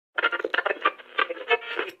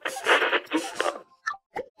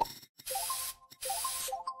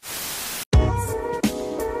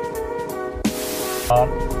A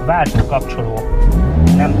váltó kapcsoló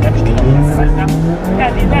nem sikerült.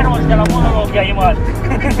 Eddig ne rosd el a monológiaimat!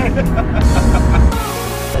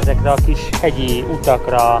 Ezekre a kis hegyi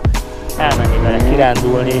utakra elmenni vele,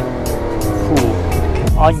 kirándulni, fú,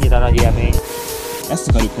 annyira nagy élmény. Ezt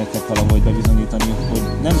akarjuk nektek valahogy bebizonyítani, hogy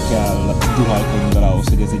nem kell duhalkodni vele ahhoz,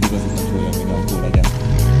 hogy ez egy igazi nagy olyan autó legyen.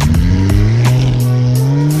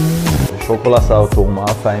 Sok olasz autóm,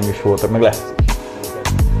 Alfáim is voltak, meg lesz.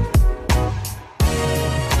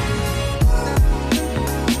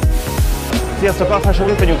 Sziasztok, Alfások,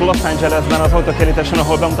 itt vagyunk Los Angelesben az autókiállításon,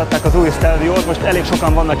 ahol bemutatták az új Stelviót. Most elég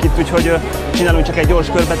sokan vannak itt, úgyhogy csinálunk csak egy gyors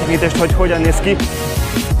körbetekintést, hogy hogyan néz ki.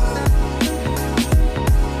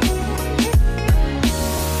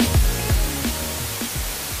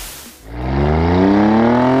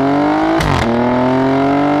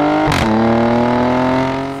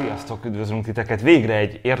 Üdvözlünk titeket végre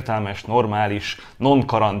egy értelmes, normális,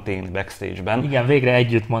 non-karantén backstage-ben. Igen, végre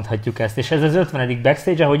együtt mondhatjuk ezt, és ez az 50.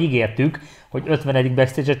 backstage, ahogy ígértük, hogy 50.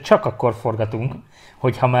 backstage-et csak akkor forgatunk,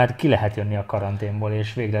 hogyha már ki lehet jönni a karanténból,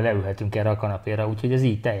 és végre leülhetünk erre a kanapéra, úgyhogy ez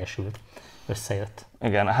így teljesült, összejött.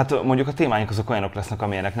 Igen, hát mondjuk a témáink azok olyanok lesznek,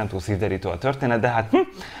 amilyenek nem túl szívderítő a történet, de hát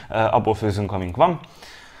abból főzünk, amink van.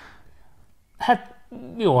 Hát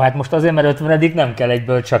jó, hát most azért, mert 50. nem kell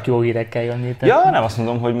egyből csak jó hírekkel jönni. Ja, nem azt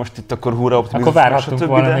mondom, hogy most itt akkor húra optimizmus. Akkor várhattunk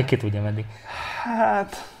volna, még ki tudja meddig.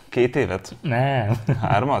 Hát, 2 évet? Nem.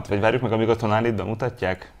 3? Vagy várjuk meg, amíg a Tonalit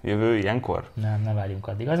bemutatják jövő ilyenkor? Nem, ne várjunk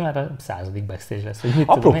addig. Az már a 100. backstage lesz.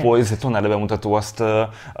 Apropó, ez egy Tonali bemutató, azt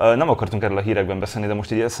nem akartunk erről a hírekben beszélni, de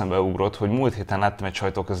most így eszembe ugrott, hogy múlt héten láttam egy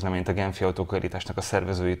sajtóközleményt a Genfi autókiállításnak a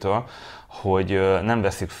szervezőitől, hogy nem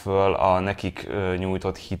veszik föl a nekik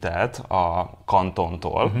nyújtott hitelt a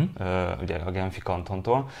kantontól, ugye a Genfi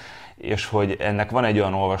kantontól, és hogy ennek van egy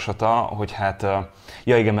olyan olvasata, hogy hát,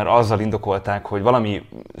 ja igen, mert azzal indokolták, hogy valami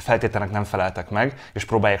feltételnek nem feleltek meg, és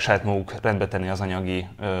próbálják saját maguk rendbe tenni az anyagi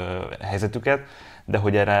helyzetüket, de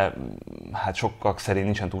hogy erre hát sokak szerint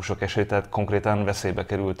nincsen túl sok esély, tehát konkrétan veszélybe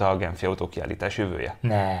került a Genfi autókiállítás jövője.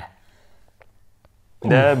 Ne.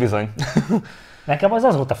 De bizony. Nekem az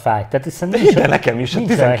azóta fáj. Tehát de nekem is,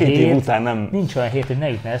 12 év után nem. Nincs olyan hét, hogy ne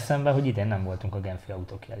jutna eszembe, hogy idén nem voltunk a Genfi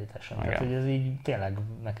autókiállításon. Tehát, hogy ez így tényleg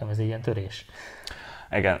nekem ez egy ilyen törés.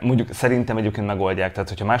 Igen, mondjuk szerintem egyébként megoldják, tehát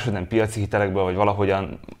hogyha máshogy nem piaci hitelekből, vagy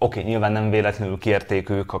valahogyan, oké, nyilván nem véletlenül kérték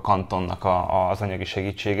ők a kantonnak az anyagi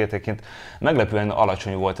segítségét, egyébként meglepően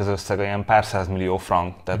alacsony volt az összeg, ilyen pár 100 millió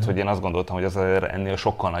frank, tehát hogy én azt gondoltam, hogy azért ennél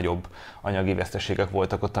sokkal nagyobb anyagi veszteségek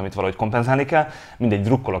voltak ott, amit valahogy kompenzálni kell. Mindegy,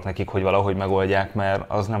 drukkolok nekik, hogy valahogy megoldják, mert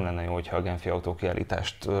az nem lenne jó, hogyha a Genfi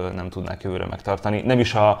autókiállítást nem tudnák jövőre megtartani. Nem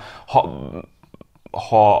is ha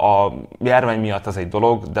a járvány miatt az egy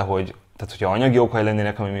dolog, de hogy tehát, hogyha anyagi okai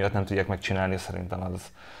lennének, ami miatt nem tudják megcsinálni, szerintem az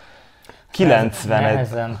 90.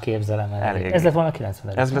 Nehezen képzelem el. Ez lett volna a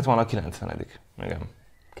 90. Ez lett volna a 90. Igen.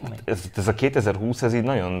 Ez a 2020, ez így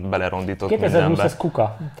nagyon belerondított 2020 mindenbe. ez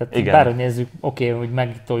kuka. Tehát igen. Bárhogy nézzük, oké, hogy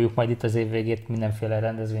megtoljuk majd itt az év végét mindenféle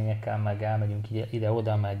rendezvényekkel, meg elmegyünk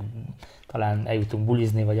ide-oda, meg talán eljutunk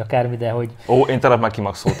bulizni, vagy akármi, de hogy... Ó, én talán már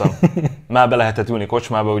kimaxoltam. Már be lehetett ülni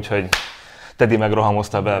kocsmába, úgyhogy Teddy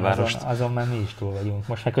megrohamozta a belvárost. Azon már mi is túl vagyunk,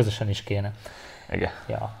 most már közösen is kéne. Igen.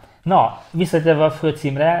 Ja. Na, visszatérve a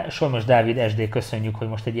főcímre, Solymos Dávid SD, köszönjük, hogy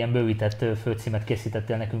most egy ilyen bővített főcímet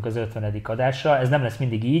készítettél nekünk az 50. adásra. Ez nem lesz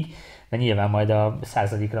mindig így, de nyilván majd a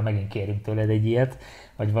 100-ra megint kérünk tőled egy ilyet,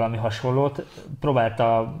 vagy valami hasonlót.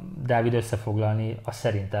 Próbálta Dávid összefoglalni a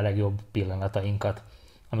szerinte a legjobb pillanatainkat,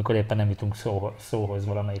 amikor éppen nem jutunk szóhoz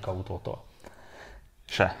valamelyik autótól.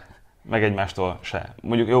 Se. Meg egymástól se.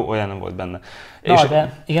 Mondjuk jó, olyan nem volt benne. Na, és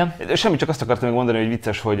de igen. Semmi, csak azt akartam még mondani, hogy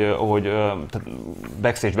vicces, hogy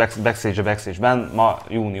backstage-ben ma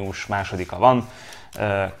június 2-a van,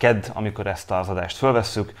 kedd, amikor ezt az adást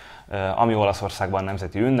fölvesszük, ami Olaszországban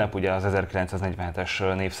nemzeti ünnep, ugye az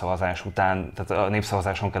 1947-es népszavazás után, tehát a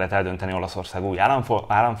népszavazáson kellett eldönteni Olaszország új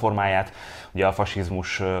államformáját, ugye a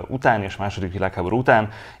fasizmus után és a II. Világháború után,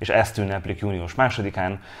 és ezt ünneplik június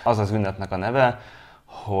 2-án. Az az ünnepnek a neve,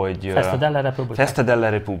 hogy Festa della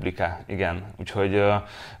Repubblica, igen. Úgyhogy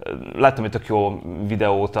láttam egy tök jó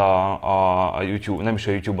videót a YouTube, nem is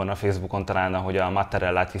a YouTube-on, a Facebookon talán, hogy a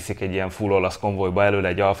Mattarellát viszik egy ilyen full olasz konvojba, előle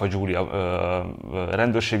egy Alfa Giulia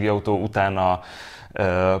rendőrségi autó, utána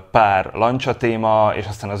pár Lancia téma, és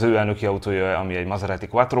aztán az ő elnöki autója, ami egy Maserati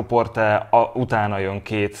Quattroporte, utána jön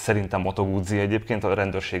 2, szerintem Moto Guzzi egyébként, a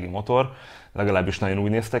rendőrségi motor, legalábbis nagyon úgy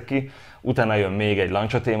néztek ki. Utána jön még egy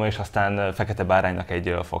Lancia téma, és aztán Fekete Báránynak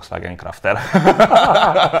egy Volkswagen Crafter.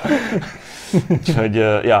 Úgyhogy,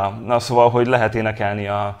 ja, na szóval, hogy lehet énekelni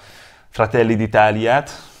a Fratelli d'Italiát,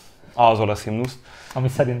 az olasz himnuszt. Ami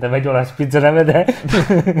szerintem egy olasz pizza neve, de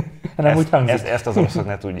hanem úgy hangzik. Ezt az oroszok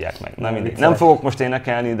ne tudják meg. Na, mindig. Viccelek. Nem fogok most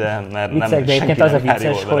énekelni, de mert Viccek, nem de egyébként senki az a nem jár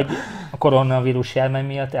vicces, jól vele. hogy a koronavírus járvány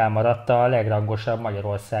miatt elmaradt a legrangosabb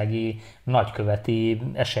magyarországi nagyköveti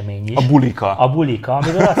esemény is. A bulika. A bulika,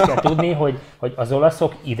 amiről azt kell tudni, hogy az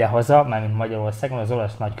olaszok idehaza, mármint Magyarországon, az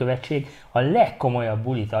olasz nagykövetség a legkomolyabb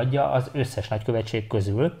bulit adja az összes nagykövetség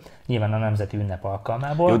közül, nyilván a nemzeti ünnep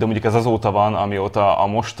alkalmából. Jó, de mondjuk ez azóta van, amióta a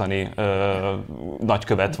mostani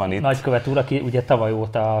nagykövet van itt. Nagykövet úr, aki ugye tavaly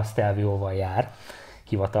óta a Stelvióval jár,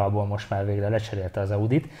 hivatalból most már végre lecserélte az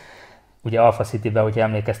Audit. Ugye Alpha City-ben, hogyha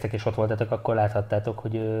emlékeztek és ott voltatok, akkor láthattátok,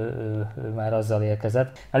 hogy ő már azzal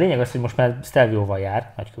érkezett. A lényeg az, hogy most már Stelvióval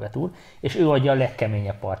jár, nagykövet úr, és ő adja a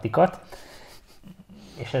legkeményebb partikat,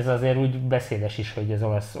 és ez azért úgy beszédes is, hogy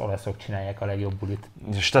az olaszok csinálják a legjobb bulit.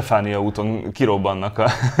 Stefánia úton kirobbannak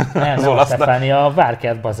az Nem olasznak. Stefánia, a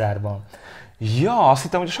Várkert bazárban. Ja, azt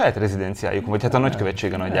hittem, hogy a saját rezidenciájukon, vagy hát a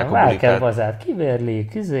nagykövetségen adják a Várkert bulikát. bazár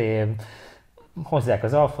kiverlik, hozzák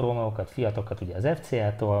az Alfa Romeo-kat, Fiatokat ugye az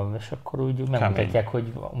FCA-tól, és akkor úgy megmutatják,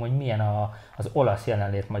 hogy milyen az olasz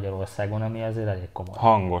jelenlét Magyarországon, ami azért elég komoly.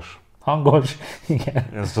 Hangos, igen.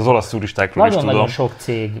 Ezt az olasz turistákról is tudom. Nagyon sok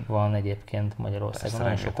cég van egyébként Magyarországon,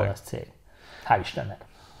 nagyon sok olasz cég. Hál' Istennek.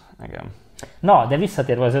 Igen. Na, de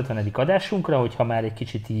visszatérve az 50. adásunkra, hogyha már egy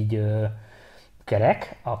kicsit így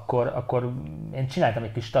kerek, akkor én csináltam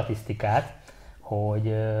egy kis statisztikát,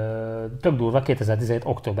 hogy tök durva, 2017.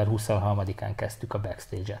 október 23-án kezdtük a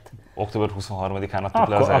Backstage-et. Október 23-án adtuk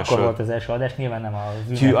le az első. Akkor volt az első adás, nyilván nem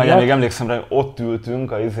az ünnep miatt. Még emlékszem rá, ott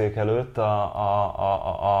ültünk a izék előtt,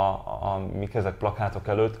 mik ezek plakátok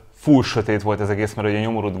előtt. Full sötét volt ez egész, mert ugye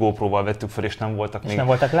nyomorult GoPro-val vettük fel, és nem voltak még... nem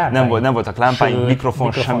voltak lámpáink. Nem voltak lámpáink, Sőt,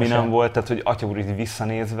 mikrofon semmi sem. nem volt, tehát hogy atya úr így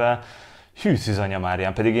visszanézve, hű szűzanya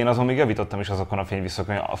Márián, pedig én azon még javítottam is azokon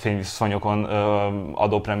a fényviszonyokon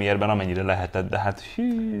adópremierben, amennyire lehetett, de hát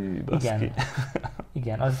hű, baszki.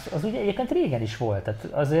 Igen, az ugye egyébként régen is volt, tehát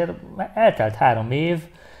azért eltelt 3 év,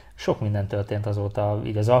 sok minden történt azóta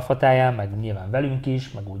így az Alfa táján, meg nyilván velünk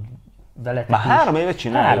is, meg úgy veletek már is. 3 évet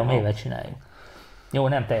csináljuk? 3 évet csináljuk. Jó,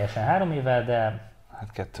 nem teljesen 3 évvel, de... Hát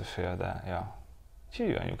 2,5, de ja.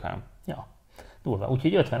 Hű, anyukám. Ja, durva.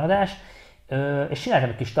 Úgyhogy 50 adás. És csináltam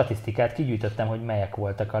egy kis statisztikát, kigyűjtöttem, hogy melyek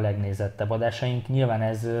voltak a legnézettebb adásaink. Nyilván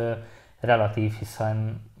ez relatív,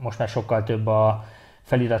 hiszen most már sokkal több a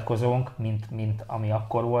feliratkozónk, mint ami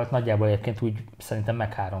akkor volt. Nagyjából egyébként úgy szerintem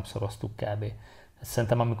meg 3-szoroztuk kb.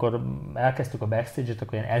 Szerintem amikor elkezdtük a Backstage-et,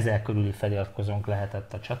 akkor ilyen 1000 körüli feliratkozónk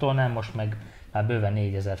lehetett a csatornán, most meg már bőven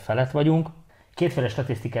 4000 felett vagyunk. Kétféle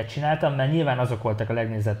statisztikát csináltam, mert nyilván azok voltak a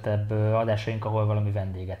legnézettebb adásaink, ahol valami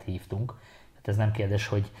vendéget hívtunk. Tehát ez nem kérdés,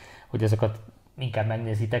 hogy azokat inkább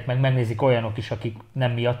megnézitek, meg megnézik olyanok is, akik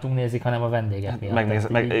nem miattunk nézik, hanem a vendégek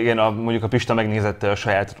miatt. Igen, mondjuk a Pista megnézette a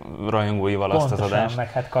saját rajongóival pontosan, azt az adást.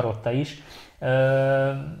 Meg hát Karotta is.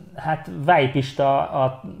 Hát Váj Pista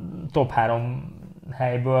a top 3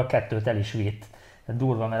 helyből 2-t el is vitt.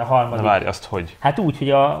 Durva, mert a harmadik... Na várj, azt hogy? Hát úgy,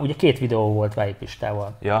 hogy ugye 2 videó volt Váj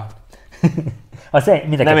Pistával. Ja.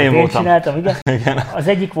 Mindeket én csináltam, igen. Igen. Az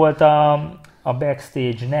egyik volt a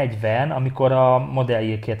Backstage 40, amikor a Model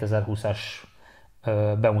Year 2020-as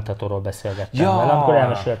bemutatóról beszélgettem vele, amikor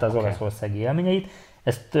elmesélte az olaszországi élményeit.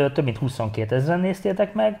 Ezt több mint 22 000-en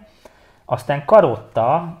néztétek meg. Aztán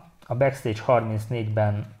Karotta a Backstage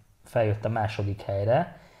 34-ben feljött a második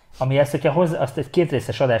helyre, amihez, hogyha azt egy 2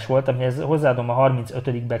 részes adás volt, amihez hozzáadom a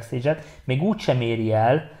 35. Backstage-et, még úgy sem éri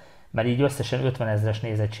el, mert így összesen 50 000-es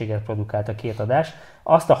nézettséget produkált a 2 adás,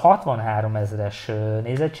 azt a 63 000-es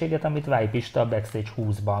nézettséget, amit Váj Pista a Backstage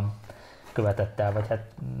 20-ban követett el, vagy hát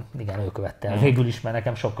igen, ő követte el. Végül is, mert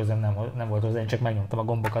nekem sok közöm nem volt hozzá, én csak megnyomtam a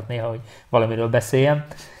gombokat néha, hogy valamiről beszéljem,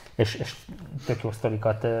 és tök jó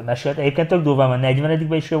sztorikat mesélt. Egyébként tök durván, a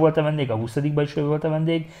 40-ben is ő volt a vendég, a 20-ban is ő volt a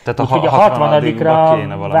vendég, úgyhogy a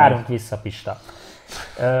 60-ra várunk vissza, Pista.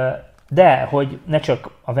 De, hogy ne csak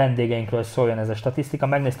a vendégeinkről szóljon ez a statisztika,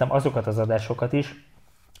 megnéztem azokat az adásokat is,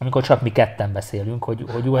 amikor csak mi ketten beszélünk,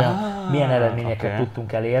 hogy olyan, milyen eredményeket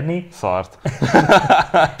tudtunk elérni. Szart.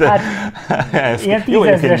 Hát, ilyen 10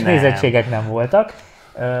 000-es nézettségek nem voltak.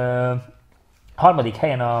 Harmadik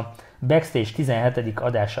helyen a Backstage 17.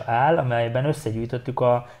 adása áll, amelyben összegyűjtöttük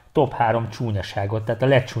a top 3 csúnyaságot, tehát a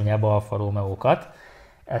legcsúnyább Alfa Romeo-kat.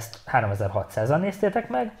 Ezt 3600-an néztétek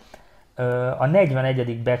meg. A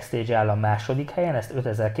 41. Backstage áll a második helyen, ezt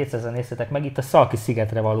 5200-an néztétek meg. Itt a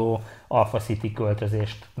Szalki-szigetre való Alpha City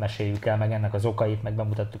költözést meséljük el, meg ennek az okait, meg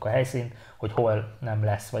bemutattuk a helyszínt, hogy hol nem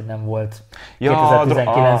lesz, vagy nem volt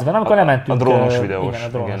 2019-ben, amikor nem mentünk. A drónos videós. Igen, a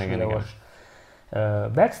drónos videós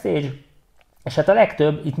Backstage. És hát a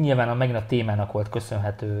legtöbb, itt nyilván megint a témának volt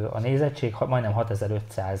köszönhető a nézettség, majdnem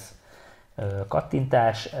 6500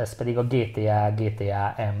 kattintás, ez pedig a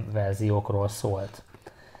GTA M verziókról szólt.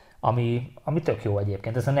 Ami tök jó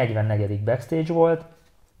egyébként, ez a 44. backstage volt,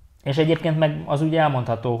 és egyébként meg az úgy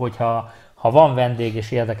elmondható, hogy ha van vendég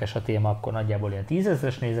és érdekes a téma, akkor nagyjából ilyen 10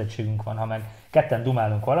 000-es nézettségünk van, ha meg ketten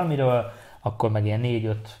dumálunk valamiről, akkor meg ilyen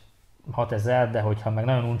 4-5-6 ezer, de hogyha meg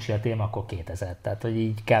nagyon uncsi a téma, akkor 2000. Tehát, hogy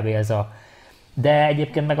így kb. Ez a... De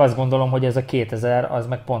egyébként meg azt gondolom, hogy ez a 2000 az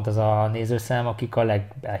meg pont az a nézőszám, akik a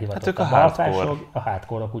legelhivatottabb alfások, a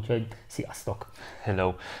hardcore-ok, úgyhogy sziasztok!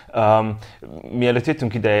 Hello. Mielőtt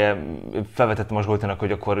jöttünk ide, felvetettem a Zsoltinak,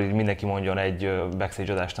 hogy akkor mindenki mondjon egy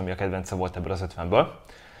backstage adást, ami a kedvence volt ebből az 50-ből.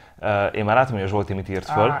 Én már látom, hogy a Zsolti mit írt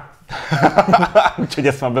föl, úgyhogy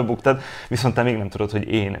ezt már bebuktad, viszont te még nem tudod, hogy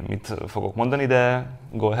én mit fogok mondani, de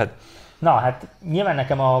go ahead. Na, hát nyilván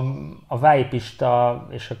nekem a vájpista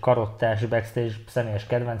és a karottás backstage személyes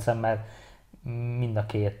kedvencem, mert mind a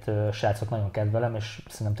két srácot nagyon kedvelem, és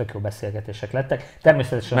szerintem tök jó beszélgetések lettek.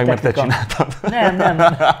 Természetesen meg te csináltad.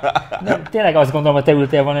 Nem, tényleg azt gondolom, hogy te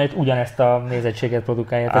ültél volna, hogy ugyanezt a nézettséget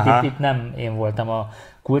produkálja. Tehát itt nem én voltam a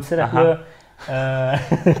kult szereplő.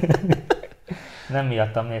 Nem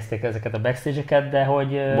miattam nézték ezeket a backstage-eket, de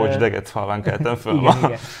hogy... Bocs, Degec falván keltem föl.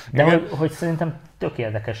 Igen. De hogy szerintem tök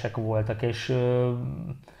érdekesek voltak, és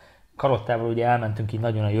Karottával ugye elmentünk így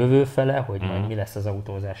nagyon a jövő fele, hogy majd mi lesz az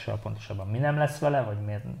autózással, pontosabban mi nem lesz vele, vagy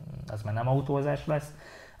miért az már nem autózás lesz.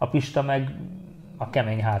 A Pista meg a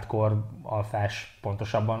kemény hardcore alfás,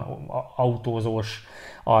 pontosabban autózós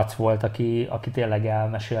arc volt, aki tényleg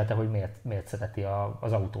elmesélte, hogy miért szereti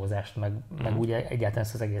az autózást, meg ugye egyáltalán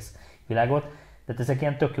ezt az egész világot. Tehát ezek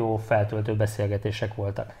ilyen tök jó feltöltő beszélgetések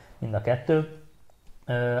voltak mind a kettő.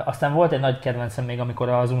 Aztán volt egy nagy kedvencem még, amikor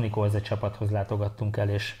az Unicorze csapathoz látogattunk el,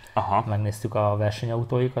 és megnéztük a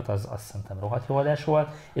versenyautóikat, az szerintem rohadt jó adás volt.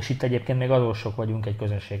 És itt egyébként még adósok vagyunk egy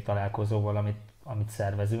közönség találkozóval, amit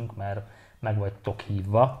szervezünk, mert meg vagytok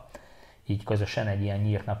hívva, így közösen egy ilyen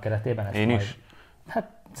nyílt nap keretében. Én is? Hát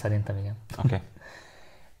szerintem igen. Okay.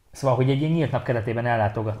 Szóval, hogy egy ilyen nyílt nap keretében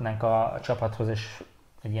ellátogatnánk a csapathoz, és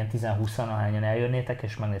egy ilyen 10-20-ahányan eljönnétek,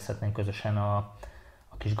 és megnézhetnénk közösen a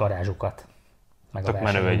kis garázsukat. Meg tök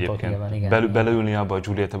menő egyébként. Beleülni abba a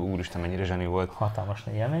Giulietta, úristen, mennyire zseni volt. Hatalmas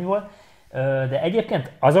nagy élmény volt. De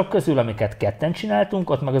egyébként azok közül, amiket ketten csináltunk,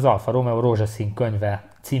 ott meg az Alfa Romeo Rózsaszín könyve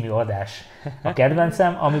című adás a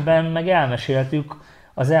kedvencem, amiben meg elmeséltük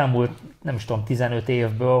az elmúlt, nem is tudom, 15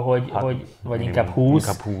 évből, vagy inkább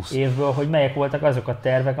 20 évből, hogy melyek voltak azok a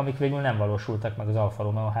tervek, amik végül nem valósultak meg az Alfa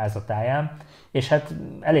Romeo házatáján. És hát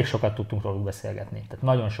elég sokat tudtunk róluk beszélgetni. Tehát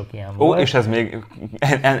nagyon sok ilyen volt. És ez még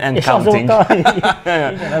és counting.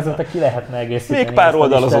 Azóta ki lehetne egészíteni. Még pár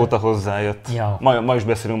oldal azóta hozzájött. Ja. Ma is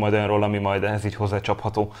beszélünk majd olyanról, ami majd ehhez így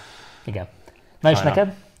hozzácsapható. Igen. Na és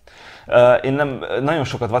neked? Én nagyon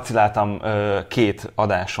sokat vaciláltam 2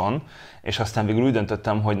 adáson, és aztán végül úgy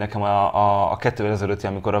döntöttem, hogy nekem a 2000 ezelőtti,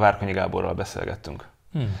 amikor a Várkonyi Gáborral beszélgettünk.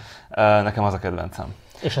 Nekem az a kedvencem.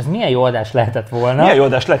 És ez milyen jó adás lehetett volna? Milyen jó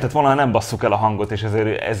adás lehetett volna, ha nem basszuk el a hangot, és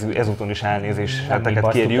ezért ezúton is elnézéseket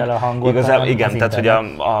kérjük. El a hangot, igen, tehát hogy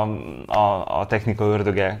a technika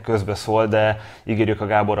ördöge közbe szól, de ígérjük, a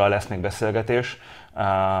Gáborral lesz még beszélgetés.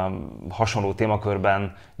 Hasonló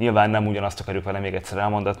témakörben nyilván nem ugyanazt akarjuk vele még egyszer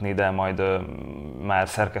elmondatni, de majd már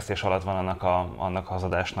szerkesztés alatt van annak az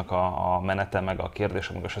adásnak a menete, meg a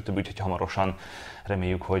kérdése, meg a stb. Úgyhogy hamarosan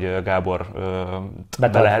reméljük, hogy Gábor be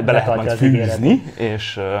lehet majd fűzni,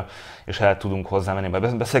 és el tudunk hozzá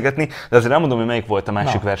menni beszélgetni. De azért elmondom, hogy melyik volt a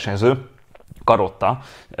másik versenyző, Karotta,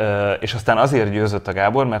 és aztán azért győzött a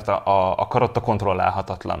Gábor, mert a Karotta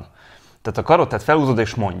kontrollálhatatlan. Tehát a Karottát felhúzod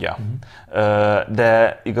és mondja,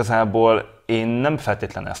 de igazából én nem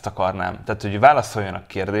feltétlenül ezt akarnám. Tehát, hogy válaszoljon a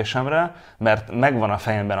kérdésemre, mert megvan a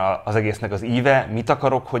fejemben az egésznek az íve, mit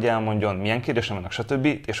akarok, hogy elmondjon, milyen kérdésem vannak, stb.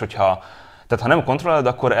 És hogyha nem kontrollálod,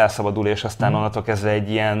 akkor elszabadul, és aztán onnantól kezdve egy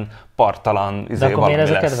ilyen parttalan de akkor miért ez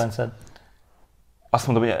a kedvenced? Azt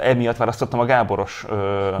mondom, hogy emiatt választottam a Gáboros...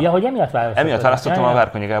 hogy emiatt választottam? Emiatt választottam a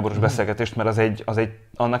Várkonyi Gáboros beszélgetést, mert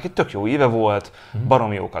annak egy tök jó éve volt,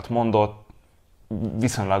 baromi jókat mondott,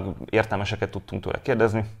 viszonylag értelmeseket tudtunk tőle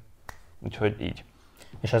kérdezni, úgyhogy így.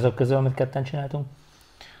 És azok közül, amit ketten csináltunk?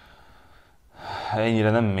 Ennyire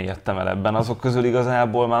nem mélyedtem el ebben. Azok közül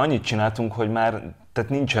igazából már annyit csináltunk, hogy már tehát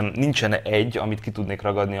nincsen egy, amit ki tudnék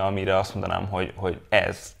ragadni, amire azt mondanám, hogy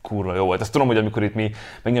ez kurva jó volt. Ezt tudom, hogy amikor itt mi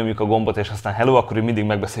megnyomjuk a gombot, és aztán hello, akkor mindig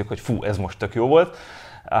megbeszéljük, hogy fú, ez most tök jó volt.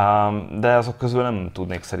 De azok közül nem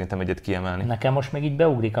tudnék szerintem egyet kiemelni. Nekem most még így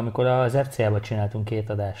beugrik, amikor az RCA-ban csináltunk 2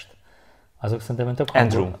 adást. Azok szerintem tök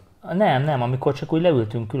Andrew. Nem, amikor csak úgy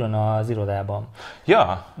leültünk külön az irodában.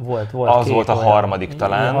 Ja, volt az volt a harmadik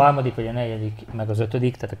talán. A harmadik, vagy a 4., meg az 5.,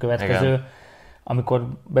 tehát a következő. Igen. amikor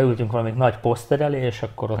beültünk valamelyik nagy poszter elé, és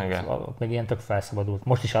akkor ott még ilyen tök felszabadult.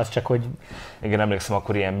 Most is az, csak hogy... Igen, emlékszem,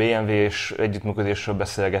 akkor ilyen BMW-s együttműködésről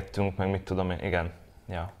beszélgettünk, meg mit tudom én, igen.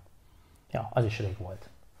 Ja, az is rég volt.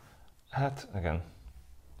 Hát, igen.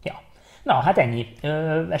 Ja. Na, hát ennyi.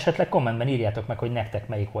 Esetleg kommentben írjátok meg, hogy nektek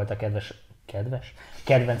melyik volt a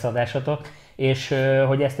kedvenc adásatok, és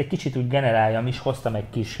hogy ezt egy kicsit úgy generáljam is, hoztam egy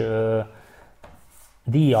kis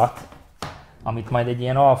díjat, amit majd egy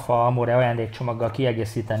ilyen Alfa Amore ajándékcsomaggal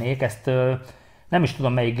kiegészítenék. Ezt nem is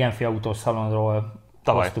tudom, melyik genfi autószalonról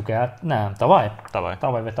hoztuk el. Nem, tavaly?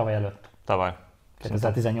 Tavaly vagy tavaly előtt? Tavaly.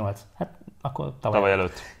 2018. Hát akkor tavaly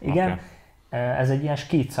előtt. Igen. Okay. Ez egy ilyen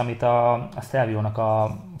skic, amit a Stelvio-nak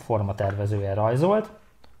a formatervezője rajzolt.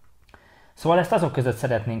 Szóval ezt azok között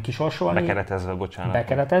szeretnénk kisorsolni. Bekeretezve, bocsánat.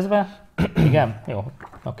 Bekeretezve? Igen? Jó,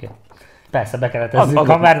 oké. Okay. Persze, bekeretezzük,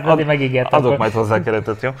 ha már megígértem. Adok majd hozzá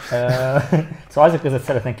keretet, jó? Szóval azok között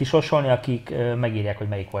szeretnénk kisorsolni, akik megírják, hogy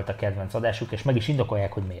melyik volt a kedvenc adásuk, és meg is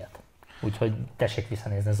indokolják, hogy miért. Úgyhogy tessék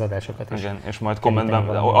visszanézni az adásokat is. Igen, és majd kommentben,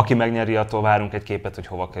 aki megnyeri, attól várunk egy képet, hogy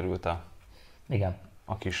hova került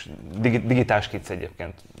a kis digitális skic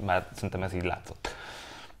egyébként. Már szerintem ez így látszott.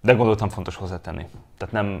 De gondoltam fontos hozzátenni.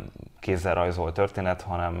 Tehát nem kézzel rajzolt történet,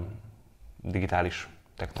 hanem digitális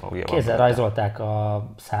technológiával. Kézzel rajzolták a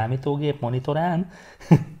számítógép monitorán,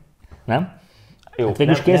 nem? Jó, hát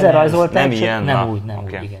végülis kézzel rajzolták, nem ilyen, nem úgy,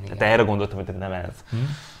 okay. igen. Tehát erre gondoltam, hogy nem ez.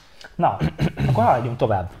 Na, akkor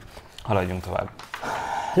haladjunk tovább.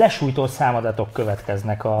 Lesújtó számadatok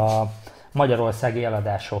következnek a magyarországi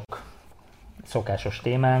eladások. Szokásos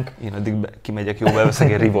témánk. Én addig kimegyek, jó,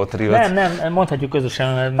 beveszek egy Rivotrilt. Nem, mondhatjuk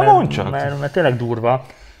közösen, mert tényleg durva.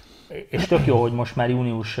 És tök jó, hogy most már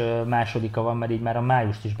június 2-a van, mert így már a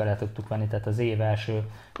májust is bele tudtuk venni, tehát az év első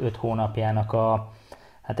 5 hónapjának a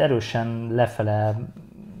erősen lefele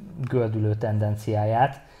gördülő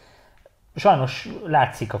tendenciáját. Sajnos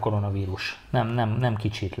látszik a koronavírus. Nem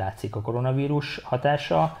kicsit látszik a koronavírus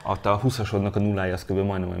hatása. A 20-asodnak a nullája az kb.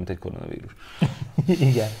 Majdnem olyan, mint egy koronavírus.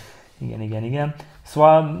 Igen.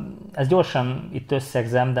 Szóval ezt gyorsan itt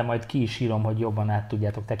összegzem, de majd ki is írom, hogy jobban át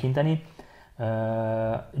tudjátok tekinteni.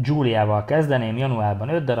 Giuliával kezdeném, januárban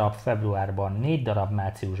 5 darab, februárban 4 darab,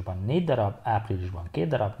 márciusban 4 darab, áprilisban 2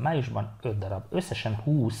 darab, májusban 5 darab. Összesen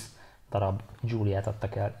 20 darab Giuliát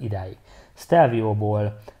adtak el idáig.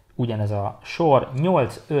 Stelvio-ból ugyanez a sor,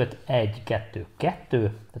 8, 5, 1, 2, 2,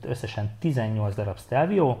 tehát összesen 18 darab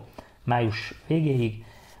Stelvio, május végéig.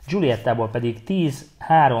 Giuliettából pedig 10,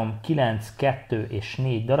 3, 9, 2 és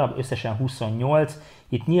 4 darab, összesen 28.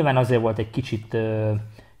 Itt nyilván azért volt egy kicsit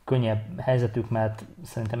könnyebb helyzetük, mert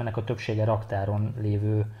szerintem ennek a többsége raktáron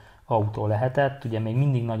lévő autó lehetett. Ugye még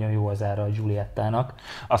mindig nagyon jó az ára a Giuliettának.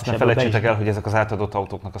 Azt ne felejtsétek el, hogy ezek az átadott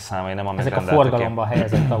autóknak a számai, nem a megrendeltek. Ezek a forgalomban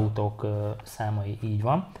helyezett autók számai, így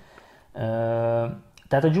van.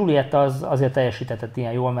 Tehát a Giulietta azért teljesítetett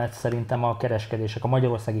ilyen jól, mert szerintem a kereskedések, a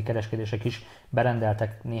magyarországi kereskedések is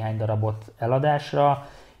berendeltek néhány darabot eladásra,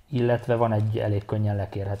 illetve van egy elég könnyen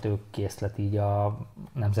lekérhető készlet így a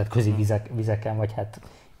nemzetközi vizeken, vagy hát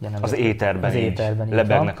az éterben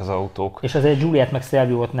lebegnek az autók. És azért Giulietta meg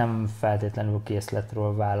Stelvio-t nem feltétlenül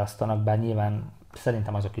készletről választanak, bár nyilván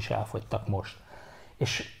szerintem azok is elfogytak most.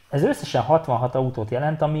 És ez összesen 66 autót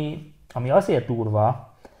jelent, ami azért durva,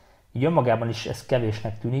 így önmagában is ez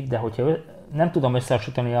kevésnek tűnik, de hogyha nem tudom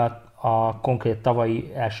összehasonlítani a konkrét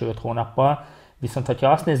tavalyi első 5 hónappal, viszont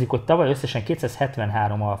hogyha azt nézzük, hogy tavaly összesen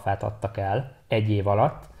 273 alfát adtak el egy év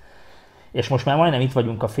alatt, és most már majdnem itt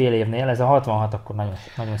vagyunk a fél évnél, ez a 66 akkor nagyon,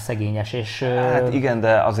 nagyon szegényes. És, hát igen,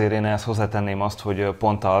 de azért én ezt hozzátenném azt, hogy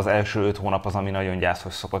pont az első 5 hónap az, ami nagyon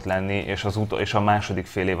gyászos szokott lenni, és a második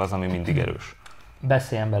fél év az, ami mindig erős.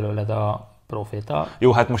 Beszéljen belőled a proféta.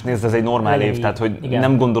 Jó, hát most nézd, ez egy normál év, tehát hogy igen.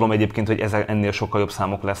 Nem gondolom egyébként, hogy ennél sokkal jobb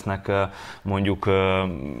számok lesznek mondjuk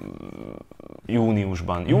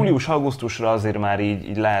júniusban. Július-augusztusra azért már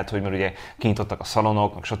így lehet, hogy mert ugye kinyitottak a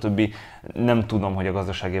szalonok, meg stb. Nem tudom, hogy a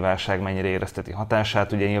gazdasági válság mennyire érezteti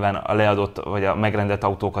hatását. Ugye nyilván a leadott vagy a megrendelt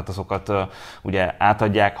autókat, azokat ugye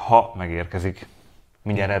átadják, ha megérkezik.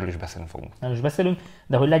 Mindjárt erről is beszélni fogunk. Erről is beszélünk,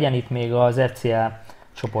 de hogy legyen itt még az RCA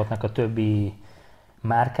csoportnak a többi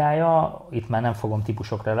márkája, itt már nem fogom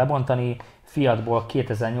típusokra lebontani, Fiatból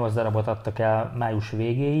 2008 darabot adtak el május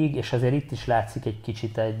végéig, és azért itt is látszik egy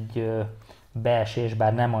kicsit egy beesés,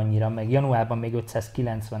 bár nem annyira, meg januárban még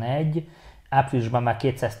 591, áprilisban már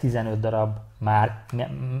 215 darab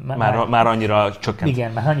már annyira csökkent.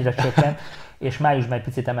 Igen, már annyira csökkent, és májusban egy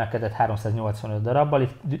picit emelkedett 385 darabbal.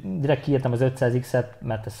 Itt direkt kiírtam az 500X-et,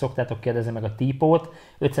 mert ezt szoktátok kérdezni meg a Tipo-t.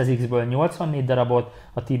 500X-ből 84 darabot,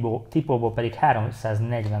 a Tipo-ból pedig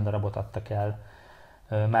 340 darabot adtak el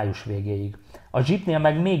május végéig. A Jeepnél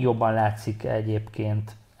meg még jobban látszik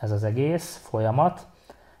egyébként ez az egész folyamat.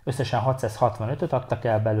 Összesen 665-öt adtak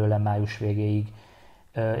el belőle május végéig,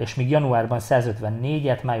 és míg januárban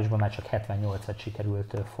 154-et, májusban már csak 78-at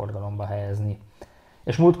sikerült forgalomba helyezni.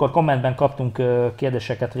 És múltkor kommentben kaptunk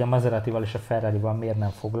kérdéseket, hogy a Maseratival és a Ferrarival miért nem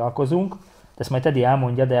foglalkozunk. Ezt majd Teddy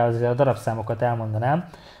elmondja, de azért a darabszámokat elmondanám.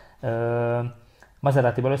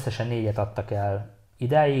 Maseratival összesen 4-et adtak el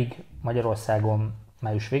idáig, Magyarországon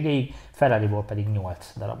május végéig, Ferrariból pedig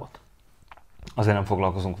 8 darabot. Azért nem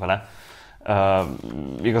foglalkozunk vele.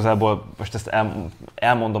 Igazából most ezt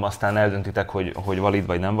elmondom, aztán eldöntitek, hogy valid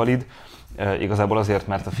vagy nem valid. Igazából azért,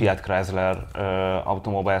 mert a Fiat Chrysler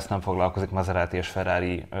Automobiles nem foglalkozik Maserati és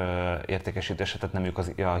Ferrari értékesítése, tehát nem ők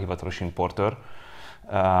a hivatalos importőr.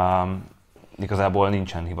 Igazából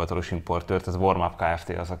nincsen hivatalos importőr, tehát Warm-Up Kft.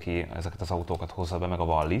 Az, aki ezeket az autókat hozza be, meg a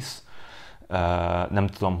Wallis. Nem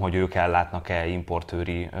tudom, hogy ők ellátnak-e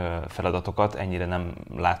importőri feladatokat, ennyire nem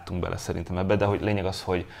láttunk bele szerintem ebbe, de hogy lényeg az,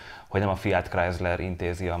 hogy nem a Fiat Chrysler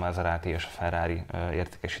intézi a Maserati és a Ferrari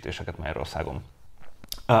értékesítéseket Magyarországon.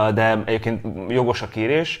 De egyébként jogos a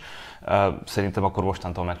kérés, szerintem akkor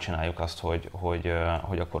mostantól megcsináljuk azt,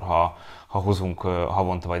 hogy akkor ha hozunk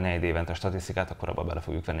havonta vagy 4 évente statisztikát, akkor abba bele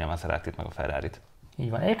fogjuk venni a Maseratit meg a Ferrarit. Így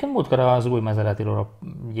van. Egyébként múltkor az új Maseratiról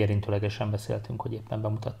érintőlegesen beszéltünk, hogy éppen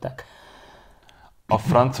bemutatták. A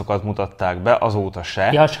francokat mutatták be, azóta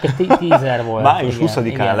se. Ja, csak egy teaser volt. Május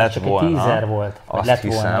 20-án lett csak volna. Egy teaser volt. Azt lett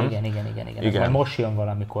hiszem. Volna. Igen. Ez majd most jön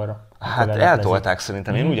valamikor. Hát eltolták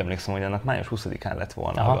szerintem. Én úgy emlékszem, hogy annak május 20-án lett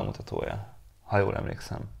volna a bemutatója. Ha jól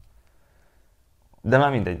emlékszem. De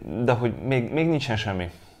már mindegy. De hogy még nincsen semmi.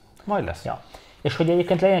 Majd lesz. Ja. És hogy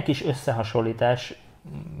egyébként legyen kis összehasonlítás,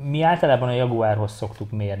 mi általában a Jaguarhoz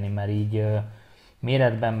szoktuk mérni, mert így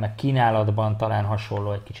méretben, meg kínálatban talán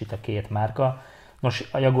hasonló egy kicsit a két márka. Nos,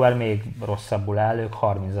 a Jaguar még rosszabbul áll, ők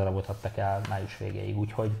 30 darabot adtak el május végéig,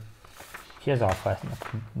 úgyhogy az Alfa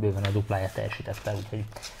bőven a dupláját teljesítette, úgyhogy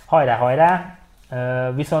hajrá!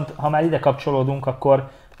 Viszont ha már ide kapcsolódunk,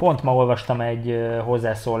 akkor pont ma olvastam egy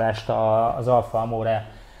hozzászólást az Alfa Amore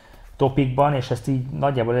topikban, és ezt így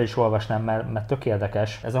nagyjából el is olvasnám, mert tök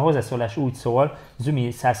érdekes. Ez a hozzászólás úgy szól,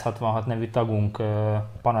 Zümi 166 nevű tagunk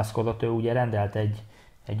panaszkodott, ő ugye rendelt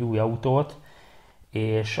egy új autót,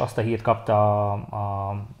 és azt a hírt kapta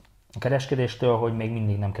a kereskedéstől, hogy még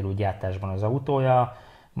mindig nem került gyártásban az autója,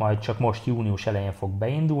 majd csak most június elején fog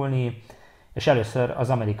beindulni, és először az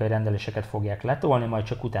amerikai rendeléseket fogják letolni, majd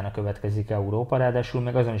csak utána következik Európa, ráadásul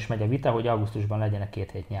meg azon is megy a vita, hogy augusztusban legyen a 2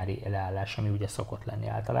 hét nyári leállás, ami ugye szokott lenni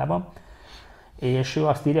általában. És ő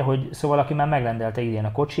azt írja, hogy szóval aki már megrendelte idén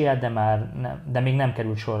a kocsiját, de még nem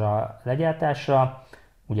került sorra legyártásra,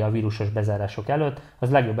 ugye a vírusos bezárások előtt,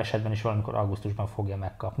 az legjobb esetben is valamikor augusztusban fogja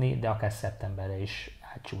megkapni, de akár szeptemberre is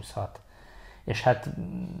átcsúszhat. És hát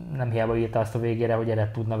nem hiába írta azt a végére, hogy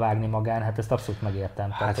erre tudna vágni magán, hát ezt abszolút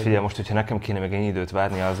megértem. Hát figyelj, most, hogyha nekem kéne még ennyi időt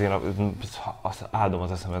várni, azért azt áldom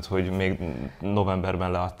az eszemet, hogy még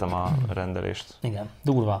novemberben leadtam a rendelést. Igen,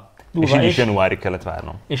 durva. És így is januárig kellett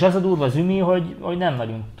várnom. És az a durva Zümi, hogy nem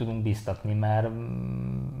nagyon tudunk biztatni,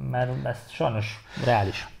 mert ez sajnos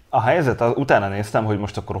reális. A helyzet, utána néztem, hogy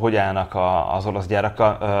most akkor hogy állnak az olasz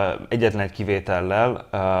gyárakkal. Egyetlen egy kivétellel,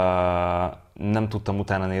 nem tudtam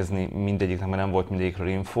utána nézni mindegyiknek, mert nem volt mindegyikről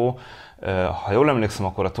info. Ha jól emlékszem,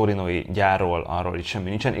 akkor a torinói gyárról arról itt semmi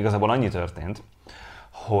nincsen. Igazából annyi történt,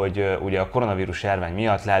 hogy ugye a koronavírus járvány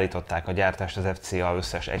miatt leállították a gyártást az FCA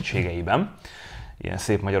összes egységeiben. Ilyen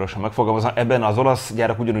szép magyarosan megfogalmazva. Ebben az olasz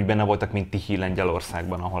gyárak ugyanúgy benne voltak, mint Tichy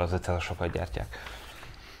Lengyelországban, ahol az 500-asokat gyártják.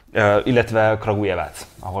 Illetve Kragujevac,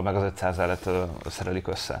 ahol meg az 500-elet szerelik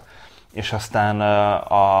össze. És aztán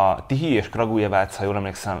a Tichy és Kragujevac, ha jól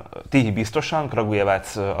emlékszem, Tichy biztosan,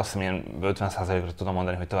 Kragujevac azt hiszem ilyen 50%-ra tudom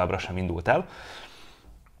mondani, hogy továbbra sem indult el.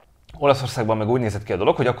 Olaszországban meg úgy nézett ki a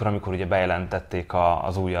dolog, hogy akkor, amikor ugye bejelentették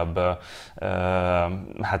az újabb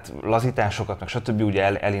lazításokat, meg stb.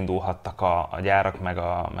 Ugye elindulhattak a gyárak,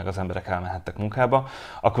 meg az emberek elmehettek munkába,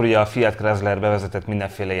 akkor ugye a Fiat Chrysler bevezetett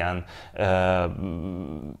mindenféle ilyen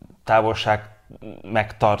távolság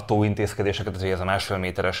megtartó intézkedéseket, hogy ez a 1,5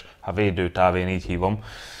 méteres, ha védőtáv, én így hívom,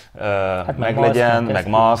 meg legyen, meg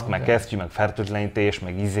maszk, meg kesztyű, meg fertőtlenítés,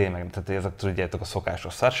 meg tehát ezek tudjátok a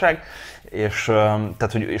szokásos szarság.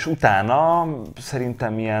 És utána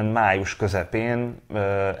szerintem ilyen május közepén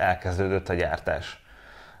elkezdődött a gyártás.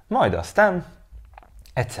 Majd aztán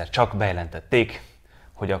egyszer csak bejelentették,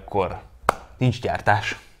 hogy akkor nincs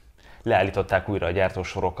gyártás. Leállították újra a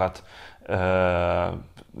gyártósorokat,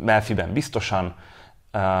 Melfiben biztosan,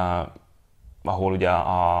 ahol ugye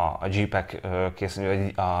a Jeepek készül,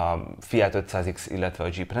 a Fiat 500X, illetve a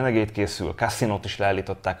Jeep Renegade készül, Cassinót is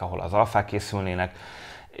leállították, ahol az Alfák készülnének,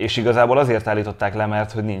 és igazából azért állították le,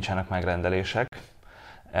 mert hogy nincsenek megrendelések,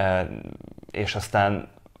 és aztán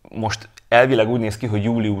most elvileg úgy néz ki, hogy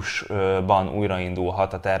júliusban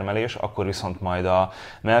újraindulhat a termelés, akkor viszont majd a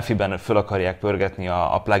Melfi-ben föl akarják pörgetni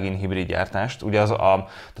a plug-in hibrid gyártást. Ugye a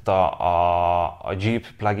Jeep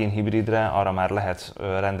plug-in hibridre arra már lehet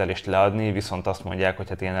rendelést leadni, viszont azt mondják, hogy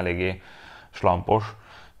hát ilyen eléggé slampos,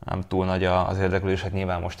 nem túl nagy az érdeklődés, hát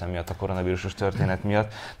nyilván most emiatt a koronavírusos történet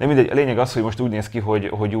miatt. De mindegy, a lényeg az, hogy most úgy néz ki,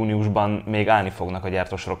 hogy júniusban még állni fognak a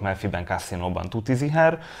gyártósorok Melfi-ben, Cassinóban,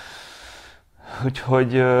 Tuti-Ziher.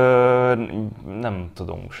 Úgyhogy nem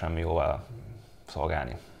tudunk semmi jóval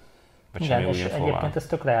szolgálni. Vagy igen, semmi és egyébként ez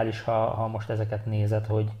tök reális, ha most ezeket nézed,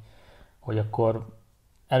 hogy akkor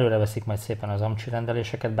előre veszik majd szépen az amcsi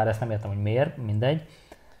rendeléseket, bár ezt nem értem, hogy miért, mindegy,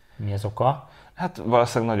 mi az oka. Hát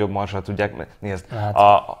valószínűleg nagyobb marzsal tudják. Nézd,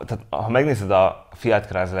 tehát, ha megnézed a Fiat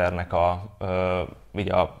Chryslernek a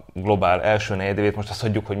globál első negyedévét, most azt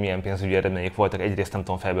hagyjuk, hogy milyen pénzügyi eredmények voltak, egyrészt nem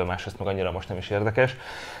tudom fejből, másrészt meg annyira most nem is érdekes,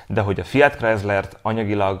 de hogy a Fiat Chryslert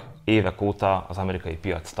anyagilag évek óta az amerikai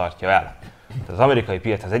piac tartja el. Tehát az amerikai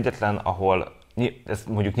piac az egyetlen, ahol ez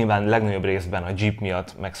mondjuk nyilván legnagyobb részben a Jeep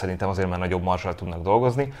miatt, meg szerintem azért, mert nagyobb marzsal tudnak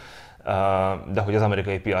dolgozni, de hogy az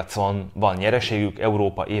amerikai piacon van nyereségük,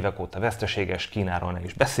 Európa évek óta veszteséges, Kínáról ne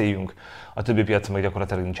is beszéljünk, a többi piacon meg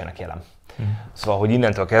gyakorlatilag nincsenek jelen. Szóval, hogy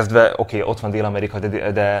innentől kezdve, oké, ott van Dél-Amerika,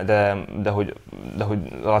 de hogy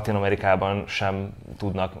Latin-Amerikában sem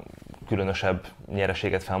tudnak különösebb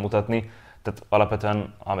nyereséget felmutatni, tehát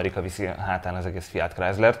alapvetően Amerika viszi hátán az egész Fiat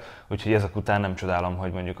Chryslert, úgyhogy ezek után nem csodálom,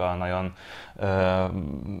 hogy mondjuk a nagyon,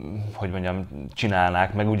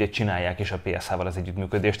 csinálnák, meg ugye csinálják is a PSH-val az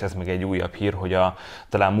együttműködést, ez még egy újabb hír, hogy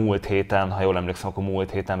talán múlt héten, ha jól emlékszem, akkor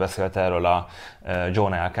múlt héten beszélt erről a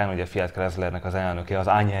John Elkann, ugye a Fiat Chryslernek az elnöke, az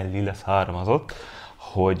Agnelli leszármazott,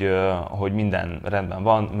 hogy minden rendben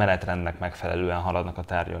van, menetrendnek megfelelően haladnak a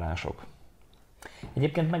tárgyalások.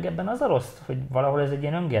 Egyébként meg ebben az a rossz, hogy valahol ez egy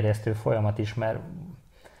ilyen öngerjesztő folyamat is, mert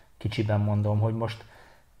kicsiben mondom, hogy most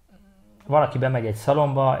valaki bemegy egy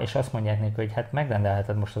szalomba, és azt mondják neki, hogy hát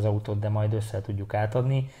megrendelheted most az autót, de majd össze tudjuk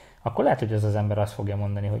átadni, akkor lehet, hogy az ember azt fogja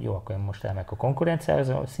mondani, hogy jó, akkor én most elmegyek a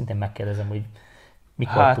konkurenciához, szintén megkérdezem, hogy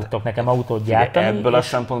mikor tudtok nekem autót gyártani. Ebből a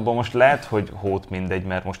szempontból most lehet, hogy hót mindegy,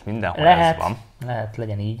 mert most mindenhol ez van. Lehet,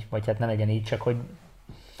 legyen így, vagy hát ne legyen így, csak hogy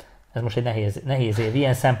ez most egy nehéz év.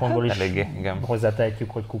 Ilyen szempontból is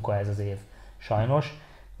hozzátehetjük, hogy kuka ez az év. Sajnos.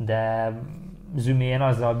 De Zümi, én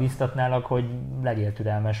azzal bíztatnálak, hogy legyél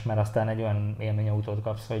türelmes, mert aztán egy olyan élményautót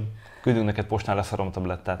kapsz, hogy... Küldünk neked postán leszarom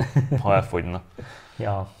tablettát, ha elfogyna.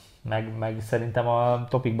 Ja, meg szerintem a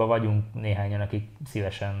topikban vagyunk néhányan, akik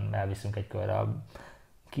szívesen elviszünk egy körre.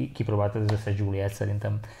 Kipróbáltad az összes Giuliát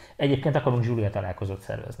szerintem. Egyébként akarunk Giulia találkozót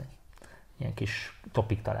szervezni. Ilyen kis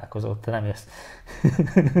topik találkozót, te nem jössz.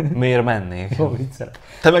 Miért mennék? Jó, viccelek.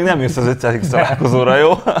 Te meg nem jössz az 500X találkozóra,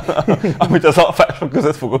 jó? Amit az alfások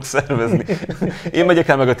között fogok szervezni. Én megyek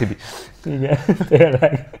el meg a Tibi. Igen,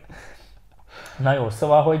 tényleg. Na jó,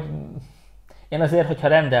 szóval, hogy én azért, hogyha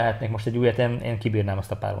rendelhetnék most egy újat, én kibírnám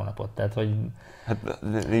azt a pár hónapot. Tehát, hogy hát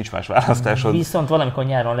nincs más választásod. Viszont valamikor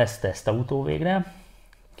nyáron lesz tesztautó végre.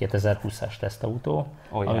 2020-as tesztautó,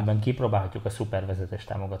 amiben kipróbálhatjuk a szupervezetés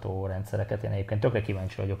támogató rendszereket. Én egyébként tökre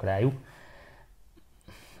kíváncsi vagyok rájuk,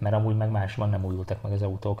 mert amúgy meg másban nem újultak meg az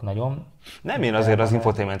autók nagyon. Nem, én azért az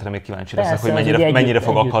infotainmentre még kíváncsi leszek, hogy mennyire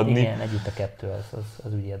fog akadni. Igen, együtt a kettő,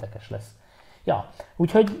 az úgy érdekes lesz. Ja,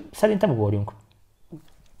 úgyhogy szerintem ugorjunk.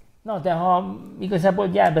 Na, de ha igazából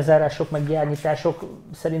gyárbezárások, meg gyárnyitások,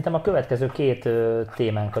 szerintem a következő két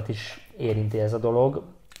témánkat is érinti ez a dolog,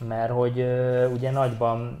 mert hogy ugye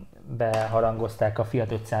nagyban beharangozták a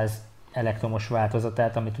Fiat 500 elektromos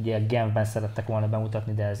változatát, amit ugye Genfben szerettek volna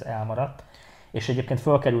bemutatni, de ez elmaradt. És egyébként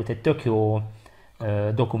felkerült egy tök jó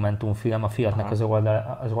dokumentumfilm a Fiatnak az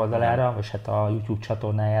oldalára, vagy hát a YouTube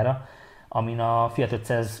csatornájára, amin a Fiat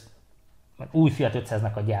 500, új Fiat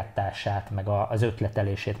 500-nak a gyártását, meg az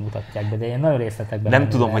ötletelését mutatják be, de én nagyon részletekben... Nem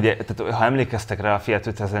tudom, hogy tehát, ha emlékeztek rá, a Fiat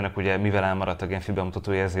 500-nek ugye mivel elmaradt a Genfi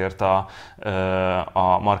bemutatója, ezért a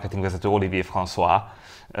marketingvezető Olivier François,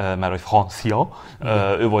 mert hogy Francia,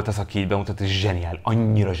 ő volt az, aki így bemutatott, és zseniál,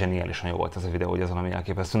 annyira zseniálisan jó volt ez a videó, hogy az valami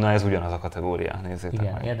elképesztő. Na, ez ugyanaz a kategória, nézzétek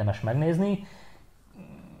igen, meg. Érdemes megnézni.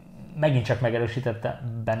 Megint csak megerősítette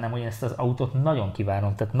bennem, hogy én ezt az autót nagyon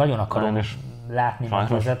kívánom, tehát nagyon akarom látni, meg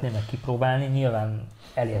vezetni, meg kipróbálni. Nyilván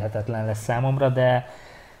elérhetetlen lesz számomra,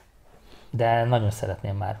 de nagyon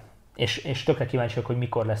szeretném már. És tökre kíváncsi vagyok, hogy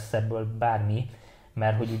mikor lesz ebből bármi,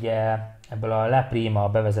 mert hogy ugye ebből a La Prima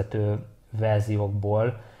bevezető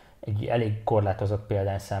verziókból egy elég korlátozott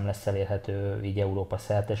példányszám lesz elérhető így Európa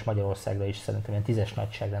szerte, és Magyarországra is szerintem ilyen 10-es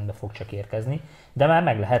nagyságrendben fog csak érkezni, de már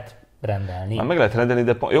meg lehet rendelni. Már meg lehet rendelni,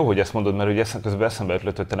 de jó, hogy ezt mondod, mert ugye közben eszembe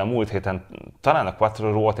jutott, hogy te a múlt héten talán a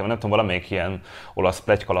Quattro Ruote, nem tudom, valamelyik ilyen olasz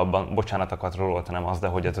pletykalapban, bocsánat, a Quattro Ruote nem az, de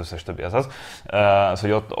hogy az összes többi az az. Szóval,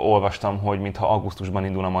 hogy ott olvastam, hogy mintha augusztusban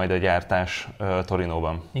indulna majd a gyártás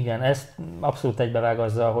Torinóban. Igen, ez abszolút egybevág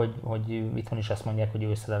azzal, hogy itthon is azt mondják, hogy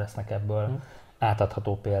őszre lesznek ebből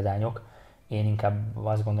átadható példányok. Én inkább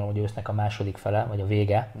azt gondolom, hogy ősznek a második fele, vagy a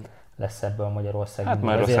vége lesz ebből Magyarországon. Hát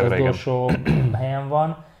Magyarországra igen. Utolsó helyen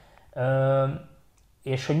van.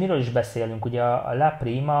 És hogy miről is beszélünk, ugye a La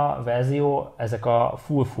Prima verzió, ezek a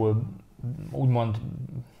full úgymond,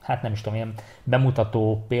 hát nem is tudom, ilyen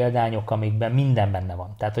bemutató példányok, amikben minden benne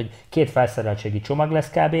van. Tehát, hogy két felszereltségi csomag lesz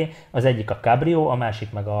kb. Az egyik a Cabrio, a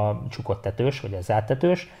másik meg a csukott tetős, vagy a zárt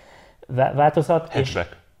tetős változat.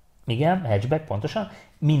 Hatchback. Igen, hatchback, pontosan.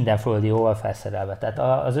 Minden földi jóval felszerelve. Tehát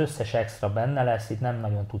az összes extra benne lesz, itt nem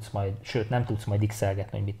nagyon tudsz majd, sőt nem tudsz majd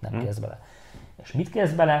x-elgetni, hogy mit nem kezd bele. És mit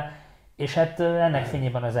kezd bele? És hát ennek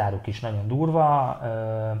fényében az áruk is nagyon durva.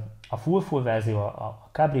 A full verzió, a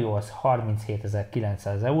Cabrio az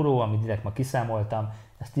 37.900 euró, amit direkt ma kiszámoltam,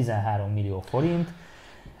 ez 13 millió forint.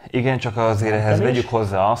 Igen, csak azért ehhez vegyük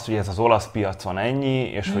hozzá azt, hogy ez az olasz piacon ennyi,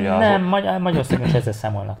 és hogy az... Nem, Magyarországon is ezzel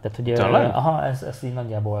számolnak. Tehát, hogy ez így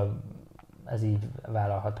nagyjából ez így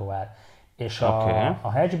vállalható ár. És a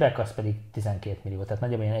hatchback az pedig 12 millió, tehát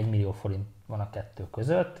nagyjából 1 millió forint van a kettő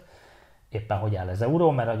között. Éppen hogy áll az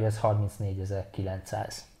euró, mert ugye ez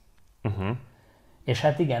 34.900. És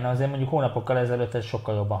hát igen, azért mondjuk hónapokkal ezelőtt ez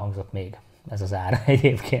sokkal jobban hangzott még, ez az ár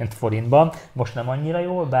egyébként forintban. Most nem annyira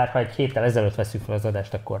jó, bár ha egy héttel ezelőtt veszük fel az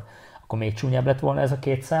adást, akkor még csúnyább lett volna ez a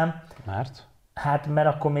két szám. Mert? Hát mert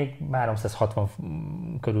akkor még 360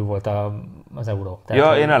 körül volt az euró. Tehát,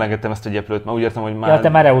 ja, én elengedtem ezt a gyeplőt, mert úgy értem, hogy már... Ja, te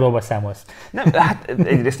már euróban számolsz. Nem, hát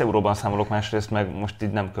egyrészt euróban számolok, másrészt meg most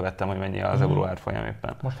így nem követtem, hogy mennyi az euró árfolyam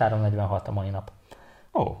éppen. Most 3,46 a mai nap.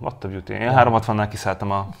 What a beauty. Én 3,60-nál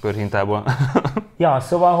kiszálltam a körhintából. Ja,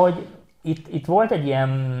 szóval, hogy itt volt egy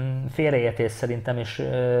ilyen félreértés szerintem, és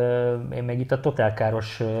én még itt a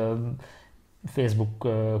totálkáros Facebook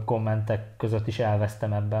kommentek között is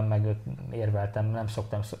elvesztem ebben, meg érveltem, nem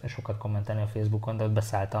szoktam sokat kommentelni a Facebookon, de ott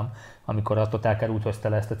beszálltam, amikor a Totalcar úgy hozta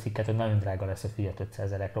le ezt a cikket, hogy nagyon drága lesz a Fiat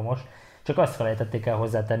 500 elektromos. Csak azt felejtették el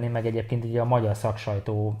hozzátenni, meg egyébként így a magyar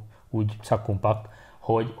szaksajtó úgy szakkumpak,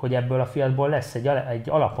 hogy ebből a Fiatból lesz egy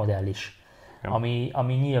alapmodell is,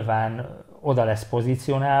 ami nyilván oda lesz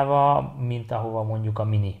pozícionálva, mint ahova mondjuk a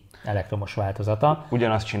Mini elektromos változata.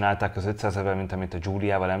 Ugyanazt csinálták az 500-ben, mint amit a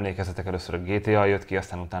Giuliával, emlékezzetek, először a GTA jött ki,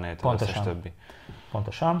 aztán utána jött az összes többi.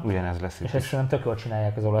 Pontosan. Ugyanez lesz itt. És ezt szerintem tök jól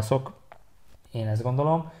csinálják az olaszok, én ezt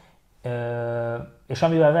gondolom. És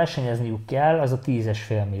amivel versenyezniük kell, az a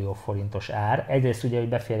 10,5 millió forintos ár. Egyrészt ugye, hogy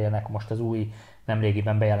beférjenek most az új,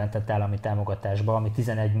 nemrégiben bejelentett állami támogatásba, ami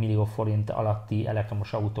 11 millió forint alatti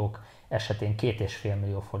elektromos autók esetén 2,5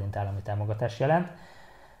 millió forint állami támogatás jelent.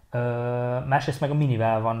 Másrészt meg a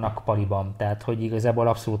Minivel vannak pariban, tehát hogy igazából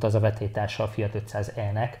abszolút az a vetélytársa a Fiat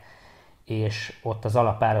 500e-nek, és ott az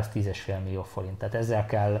alapár az 10,5 millió forint. Tehát ezzel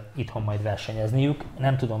kell itthon majd versenyezniük.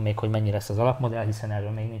 Nem tudom még, hogy mennyi lesz az alapmodell, hiszen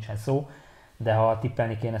erről még nincsen szó, de ha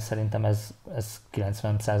tippelni kéne, szerintem ez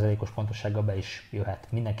 90%-os pontossággal be is jöhet.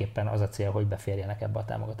 Mindenképpen az a cél, hogy beférjenek ebbe a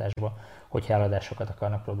támogatásba, hogyha eladásokat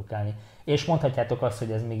akarnak produkálni. És mondhatjátok azt,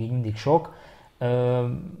 hogy ez még így mindig sok.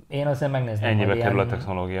 Én azért megnézném, ennyibe kerül a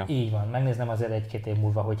technológia. Így van, megnézném azért 1-2 év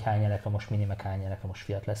múlva, hogy hány elektromos Mini, meg hány elektromos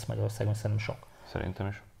Fiat lesz Magyarországon, szerintem sok. Szerintem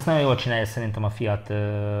is. Ezt nagyon jól csinálja szerintem a Fiat,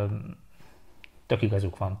 tök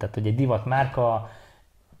igazuk van. Tehát, hogy egy divat márka,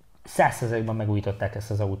 100%-ban megújították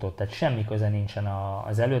ezt az autót, tehát semmi köze nincsen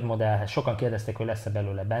az elődmodellhez. Sokan kérdezték, hogy lesz-e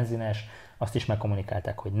belőle benzines, azt is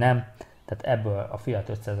megkommunikálták, hogy nem. Tehát ebből a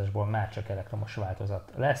Fiat 500-asból már csak elektromos változat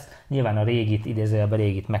lesz. Nyilván a régit, idézőjelben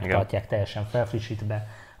régit megtartják teljesen felfrissítve.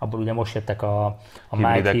 Abból ugye most jöttek a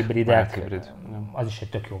mild hibridek, az is egy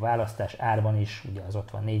tök jó választás, árban is, ugye az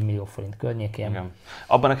ott van 4 millió forint környékén. Igen.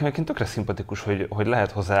 Abban nekem egyébként tökre szimpatikus, hogy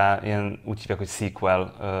lehet hozzá ilyen, úgy hívják, hogy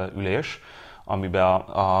sequel ülés, amiben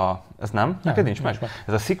ez nem? Neked nincs meg?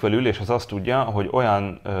 Ez a sequel ülés az azt tudja, hogy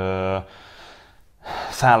olyan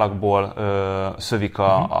szálakból szövik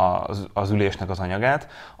az ülésnek az anyagát,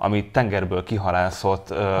 amit tengerből kihalászott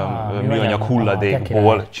műanyag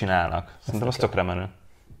hulladékból csinálnak. Szerintem az tökre menő.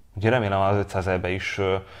 Ugye remélem az 500-be is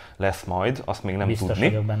lesz majd, azt még nem biztos tudni.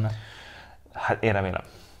 Biztos vagyok benne. Hát én remélem.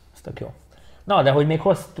 Ez tök jó. Na, de hogy még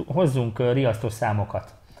hozzunk riasztó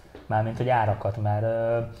számokat, mármint hogy árakat, mert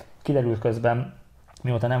kiderült közben,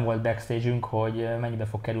 mióta nem volt backstage-ünk, hogy mennyibe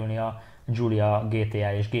fog kerülni a Giulia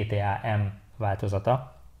GTA és GTA M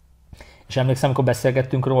változata. És emlékszem, amikor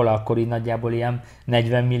beszélgettünk róla, akkor így nagyjából ilyen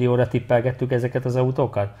 40 millióra tippelgettük ezeket az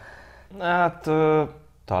autókat? Hát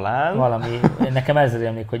talán. Valami, nekem ez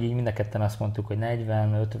rémlik, hogy így mind a ketten azt mondtuk, hogy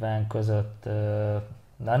 40-50 között,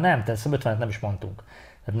 de nem, tehát 50-et nem is mondtunk.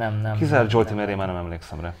 Tehát nem. Kizárt Zsolti, mert én már nem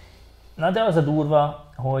emlékszem rá. Na de az a durva,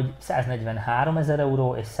 hogy 143 000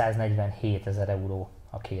 euró és 147 000 euró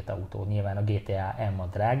a két autó. Nyilván a GTA M a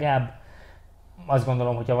drágább. Azt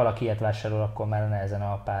gondolom, hogy ha valaki ilyet vásárol, akkor már nehezen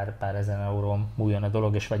a pár ezer eurón múljon a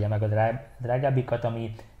dolog, és vegye meg a drágábbikat,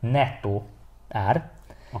 ami nettó ár.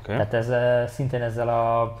 Okay. Tehát ez szintén ezzel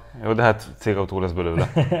a Jó, de hát cégautó lesz belőle.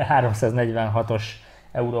 346-os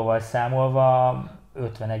euróval számolva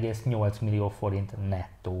 50,8 millió forint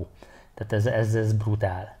nettó. Tehát ez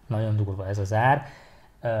brutál. Nagyon durva ez az ár.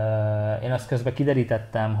 Én azt közben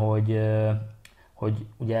kiderítettem, hogy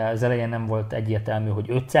ugye az elején nem volt egyértelmű, hogy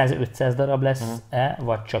 500 darab lesz-e,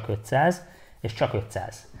 vagy csak 500, és csak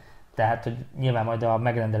 500. Tehát, hogy nyilván majd a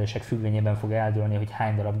megrendelések függvényében fog eldőlni, hogy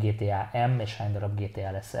hány darab GTA M és hány darab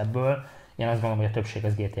GTA lesz ebből. Én azt gondolom, hogy a többség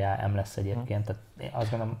az GTA M lesz egyébként. Tehát én azt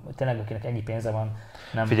gondolom, tényleg akinek ennyi pénze van,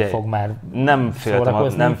 nem fog már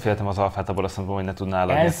szórakozni. Nem féltem az alfát abból, azt mondom, hogy ne tudná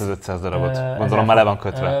eladni ezt az 500 darabot. Gondolom már le van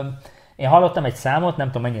kötve. Én hallottam egy számot, nem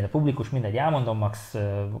tudom mennyire publikus, mindegy, elmondom, max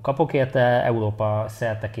kapok érte, Európa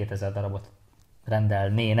szerte 2000 darabot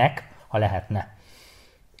rendelnének, ha lehetne.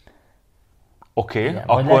 Oké,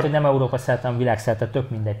 akkor... lehet, hogy nem Európa szerte, hanem világszerte, tök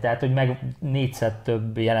mindegy. Tehát, hogy meg 4-szer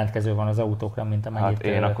több jelentkező van az autókra, mint amennyit... Hát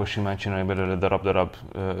én akkor simán csinálni belőle darab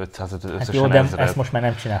 500 összesen hát jó, de 1000. Ezt most már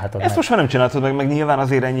nem csinálhatod Ezt most már nem csinálhatod meg nyilván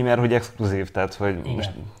azért ennyi, mert hogy exkluzív, tehát hogy igen.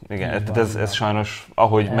 Most, igen, tehát ez sajnos,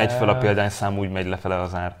 ahogy megy fel a példányszám, úgy megy lefele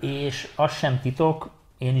az ár. És az sem titok,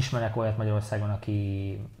 én ismerek olyat Magyarországon,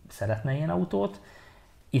 aki szeretne ilyen autót.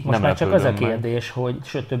 Itt most nem már csak az a kérdés, hogy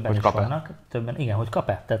sőt, többen hogy is kap-e? Vannak. Többen, igen, hogy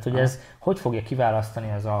kap-e? Tehát, hogy ez hogy fogja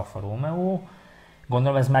kiválasztani az Alfa Romeo?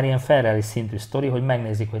 Gondolom ez már ilyen Ferrari szintű sztori, hogy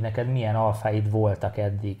megnézik, hogy neked milyen alfáid voltak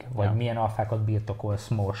eddig, vagy milyen alfákat birtokolsz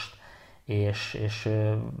most. És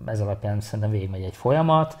ez alapján szerintem végigmegy egy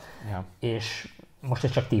folyamat, és most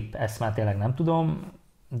ez csak tipp, ezt már tényleg nem tudom,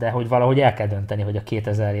 de hogy valahogy el kell dönteni, hogy a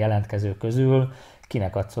 2000 jelentkező közül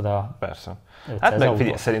kinek adsz oda. Persze. Hát meg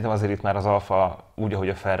figyelj, szerintem azért itt már az Alfa, úgy ahogy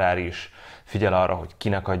a Ferrari is figyel arra, hogy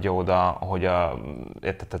kinek adja oda, hogy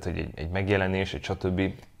érted, hogy egy megjelenés, egy stb.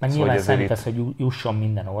 Meg nyilván számítasz, hogy jusson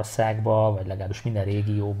minden országba, vagy legalábbis minden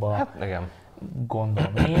régióba. Hát igen.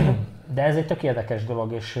 Gondolom én, de ez egy tök érdekes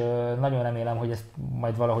dolog, és nagyon remélem, hogy ezt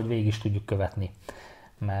majd valahogy végig is tudjuk követni.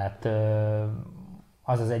 Mert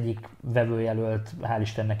az egyik vevőjelölt, hál'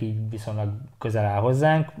 Istennek így viszonylag közel áll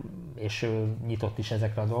hozzánk, és nyitott is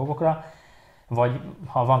ezekre a dolgokra. Vagy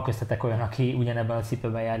ha van köztetek olyan, aki ugyanebben a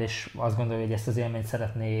cipőben jár, és azt gondolja, hogy ezt az élményt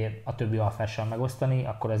szeretné a többi alfással megosztani,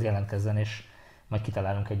 akkor az jelentkezzen, és majd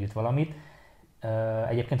kitalálunk együtt valamit.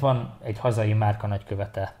 Egyébként van egy hazai márka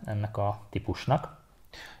nagykövete ennek a típusnak.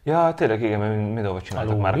 Ja, tényleg igen, mert mindenhol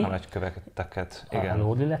csináltak márka nagyköveteket. A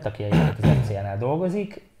Lóri lett, aki egyébként az FCA-nál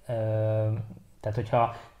dolgozik. Tehát,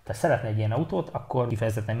 hogyha te szeretnél egy ilyen autót, akkor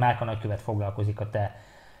kifejezetten egy márka nagykövet foglalkozik a te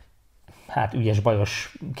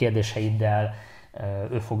ügyes-bajos kérdéseiddel,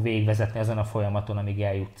 ő fog végigvezetni azon a folyamaton, amíg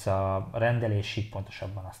eljutsz a rendelésig,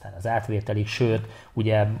 pontosabban aztán az átvételig, sőt,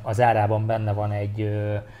 ugye az árában benne van egy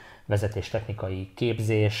vezetéstechnikai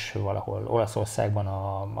képzés, valahol Olaszországban,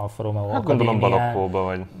 a Alfa Romeo Akadémián. Balokkóban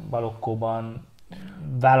vagy. Balokkóban.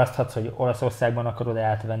 Választhatsz, hogy Olaszországban akarod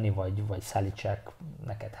átvenni, vagy szállítsák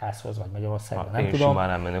neked házhoz, vagy Magyarországon, nem tudom. Én simán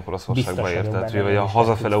nem mennék Olaszországba, érted? Vagy a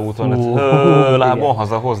hazafele úton, lábon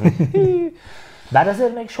hazahozni. Bár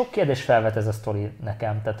azért még sok kérdés felvet ez a sztori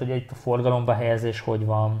nekem. Tehát, hogy itt a forgalomba helyezés hogy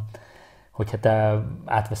van, hogyha te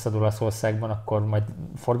átveszed Olaszországban, akkor majd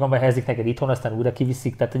forgalomba helyezik neked itthon, aztán újra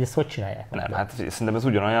kiviszik, tehát hogy ezt hogy csinálják? Nem, hát szerintem ez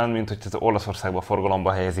ugyanolyan, mint hogy Olaszországban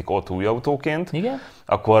forgalomba helyezik ott új autóként, igen?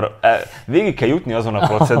 Akkor végig kell jutni azon a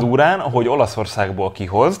procedúrán, hogy Olaszországból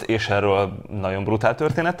kihozd, és erről nagyon brutál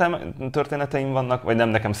történeteim vannak, vagy nem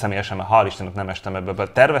nekem személyesen, mert hál' Istennek nem estem ebbe,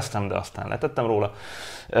 terveztem, de aztán letettem róla.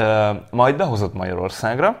 Majd behozott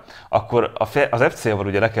Magyarországra, akkor az FCA-val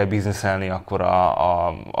ugye le kell bizniszelni akkor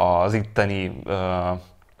az itteni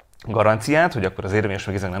garanciát, hogy akkor az érvényes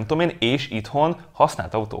meg nem tudom én, és itthon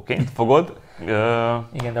használt autóként fogod...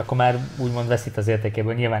 Igen, de akkor már úgymond veszít az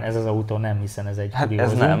értékéből. Nyilván ez az autó nem, hiszen ez egy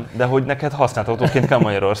kuriózum. Ez nem, de hogy neked használt autóként kell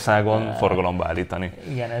Magyarországon forgalomba állítani.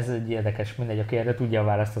 Igen, ez egy érdekes, mindegy, aki erre tudja a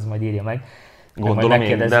választ, az majd írja meg. Gondolom majd én,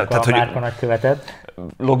 megkérdezzük tehát, a márka nagykövetet.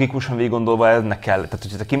 Logikusan végig gondolva ennek kell, tehát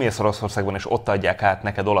hogyha te kimész Oroszországban és ott adják át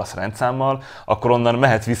neked olasz rendszámmal, akkor onnan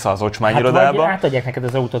mehetsz vissza az ocsmányirodába. Vagy átadják neked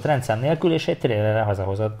az autót rendszám nélkül, és egy trélerre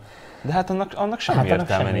hazahozod. De hát annak semmi annak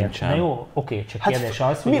értelme semmi nincsen. Na jó, oké, csak kérdés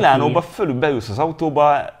az, hogy Milánóba fölül beülsz az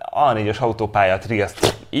autóba, A4-es autópálya Trieste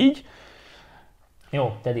így.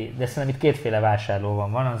 Jó, Teddy, de szerintem itt kétféle vásárló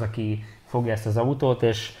van. Van az, aki fogja ezt az autót,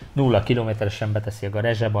 és 0 kilométeresen beteszi a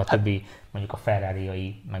garázsába, a többi mondjuk a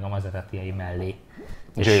Ferrari-ai, meg a Maserati-ai mellé.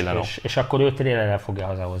 És akkor ő trélerrel fogja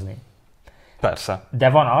hazahozni. Persze. De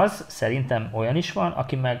van az, szerintem olyan is van,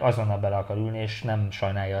 aki meg azonnal bele akar ülni, és nem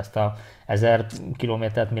sajnálja azt a 1000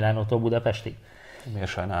 kilométert Milánótól Budapestig. Miért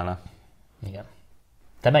sajnálna? Igen.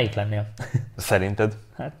 Te melyik lennél? Szerinted?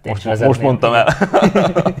 Hát most mondtam el.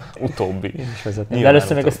 Utóbbi. Én is vezetném. De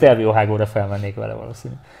először még a Stelvio hágóra felmennék vele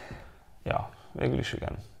valószínű. Ja, végül is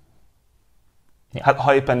igen. Ja. Hát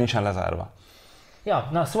ha éppen nincsen lezárva. Ja,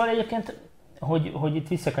 na szóval egyébként, hogy itt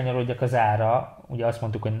visszakanyarodjak az ára, ugye azt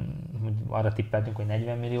mondtuk, hogy arra tippeltünk, hogy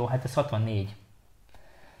 40 millió, hát ez 64,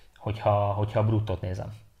 hogyha a bruttót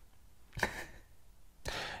nézem.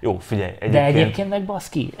 Jó, figyelj, De egyébként meg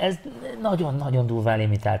baszki, ez nagyon-nagyon durván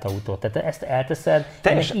limitált autó. Tehát ezt elteszed,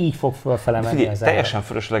 és így fog fölfele menni az ára. Teljesen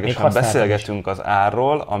fölöslegesen beszélgetünk az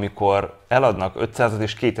árról, amikor eladnak 500-at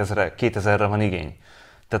és 2000-re van igény.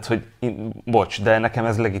 Tehát, hogy bocs, de nekem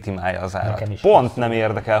ez legitimálja az árat. Pont nem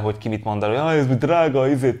érdekel, hogy ki mit mond el, hogy ez drága,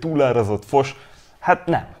 túlárazott, fos. Hát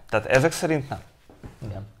nem. Tehát ezek szerint nem.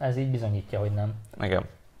 Igen, ez így bizonyítja, hogy nem. Igen.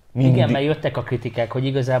 Igen, mert jöttek a kritikák, hogy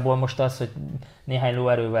igazából most az, hogy néhány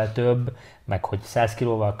lóerővel több, meg hogy 100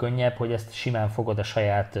 kilóval könnyebb, hogy ezt simán fogod a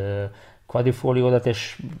saját quadrifóliódat,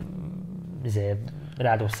 és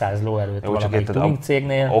rádob 100 lóerőt valamelyik tuning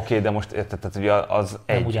cégnél. Oké, de most érted, tehát ugye az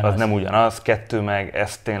nem ugyanaz, kettő meg,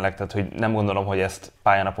 ez tényleg, tehát hogy nem gondolom, hogy ezt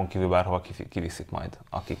pályanapon kívül bárhova kiviszik majd,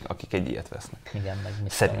 akik egy ilyet vesznek. Igen, meg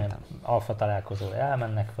mit szerintem. Alfa találkozóra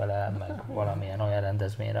elmennek vele, meg valamilyen olyan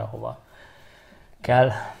rendezvényre, ahova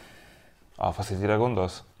kell. Alfa City-re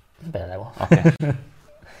gondolsz? Bele van. Okay.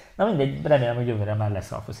 Na mindegy, remélem, hogy jövőre már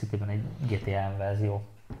lesz Alfa City-ben egy GTA verzió.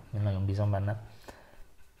 Én nagyon bízom benne.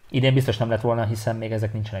 Idén biztos nem lett volna, hiszen még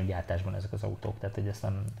ezek nincsenek gyártásban, ezek az autók. Tehát, hogy ezt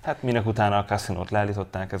nem... Hát minek utána a kaszinót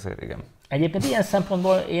leállították, ezért igen. Egyébként ilyen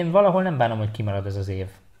szempontból én valahol nem bánom, hogy kimarad ez az év.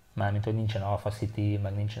 Mármint, hogy nincsen Alfa City,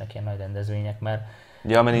 meg nincsenek ilyen nagy rendezvények, mert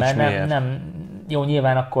ja, mert nem, jó,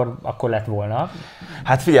 nyilván akkor lett volna.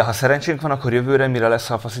 Hát figyelj, ha szerencsénk van, akkor jövőre, mire lesz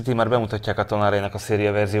Alfa City, már bemutatják a Tonale-nek a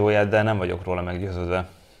széria verzióját, de nem vagyok róla meggyőződve.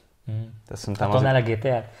 A Tonale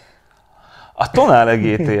GT-t? A Tonale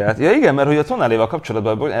GT-t. Ja igen, mert hogy a Tonale-val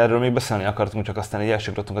kapcsolatban erről még beszélni akartunk, csak aztán így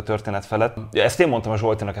elsiklottunk a történet felett. Ja, ezt én mondtam a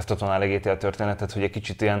Zsoltinak, ezt a Tonale GT történetet, hogy egy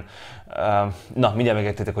kicsit ilyen, na mindjárt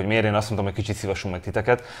megértitek, hogy miért, én azt mondtam, hogy kicsit szívassunk meg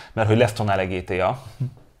titeket, mert hogy lesz Tonale GTA.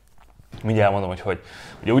 Mindjárt mondom, hogy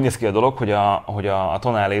ugye úgy néz ki a dolog, hogy a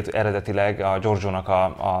Tonale-t eredetileg a Giorgio-nak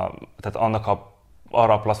tehát annak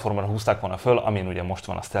arra a platformra húzták volna föl, amin ugye most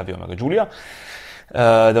van a Stelvio meg a Giulia,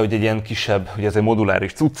 de hogy egy ilyen kisebb, ugye ez egy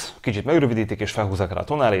moduláris cucc, kicsit megrövidítik és felhúzzák rá a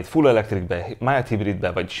Tonale-t full elektrikbe, mild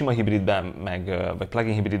hibridbe, vagy sima hibridbe, vagy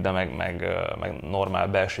plug-in hibridbe, meg normál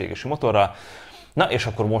belső égésű motorral. Na és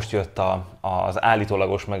akkor most jött az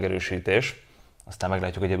állítólagos megerősítés, aztán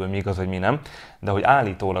meglátjuk, hogy ebből mi igaz, vagy mi nem, de hogy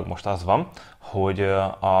állítólag most az van, hogy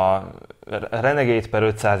a Renegade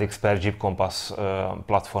per 500X per Jeep Compass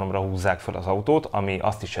platformra húzzák fel az autót, ami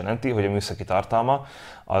azt is jelenti, hogy a műszaki tartalma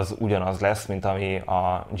az ugyanaz lesz, mint ami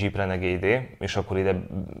a Jeep Renegade, és akkor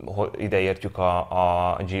ide értjük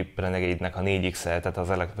a Jeep Renegade-nek a 4X-el,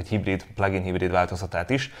 tehát vagy hibrid, plug-in hibrid változatát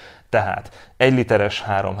is. Tehát 1 literes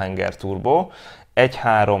 3 henger turbo,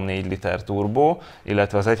 1.3-4 liter turbo,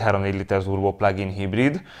 illetve az 1.3-4 liter turbo plug-in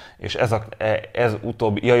hibrid, és ez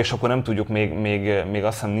utóbbi, ja és akkor nem tudjuk, még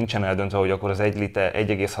azt hiszem nincsen eldöntve, hogy akkor az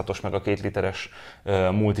 1,6-os meg a 2 literes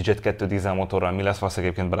Multijet 2 dízelmotorral mi lesz,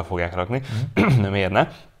 valószínűleg egyébként bele fogják rakni, nem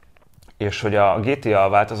érne. És hogy a GTA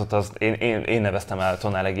változat, az én neveztem el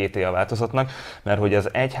Tonale GTA változatnak, mert hogy az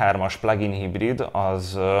 1.3-as plug-in hibrid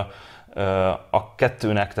az a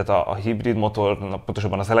kettőnek, tehát a hibrid motornak,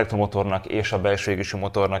 pontosabban az elektromotornak és a belső égésű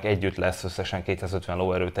motornak együtt lesz összesen 250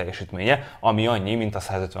 lóerő teljesítménye, ami annyi, mint a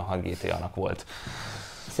 156 GTA-nak volt.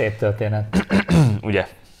 Szép történet. Ugye?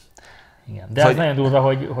 Igen. De szóval az nagyon durva,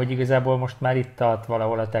 hogy igazából most már itt tart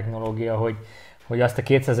valahol a technológia, hogy azt a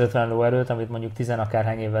 250 lóerőt, amit mondjuk 10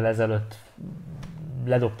 akárhány évvel ezelőtt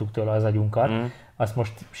ledobtuk tőle az agyunkat, azt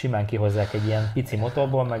most simán kihozzák egy ilyen pici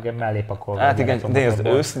motorból, meg mellé pakolva. Hát igen, nézd,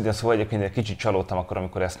 őszintén szóval egyébként egy kicsit csalódtam akkor,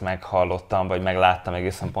 amikor ezt meghallottam, vagy megláttam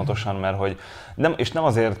egészen pontosan, mert hogy nem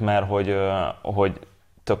azért, mert hogy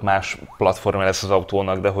tök más platformja lesz az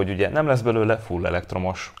autónak, de hogy ugye nem lesz belőle full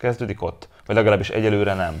elektromos. Kezdődik ott? Vagy legalábbis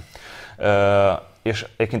egyelőre nem. És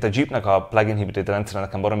egyébként a Jeepnek a plug-in hibrid rendszere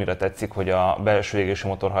nekem baromira tetszik, hogy a belső égésű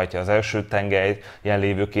motor hajtja az első tengelyen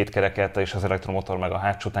lévő két kereket, és az elektromotor meg a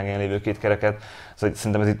hátsó tengelyen lévő két kereket. Szóval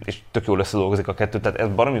szerintem ez itt és tök jól összedolgozik a kettő, tehát ez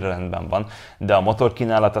baromira rendben van. De a motor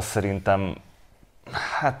kínálat az szerintem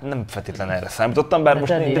hát nem feltétlenül erre számítottam, bár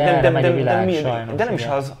most de nem is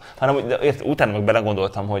az, hanem utána meg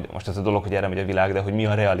belegondoltam, hogy most ez a dolog, hogy erre megy a világ, de hogy mi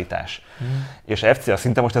a realitás. És FCA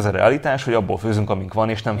szinte most ez a realitás, hogy abból főzünk, amink van,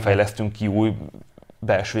 és nem fejlesztünk ki új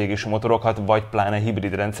belső égésű motorokat, vagy pláne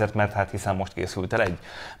hibrid rendszert, mert hát hiszen most készült el egy.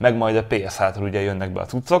 Meg majd a PS-től ugye jönnek be a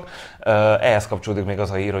cuccok. Ehhez kapcsolódik még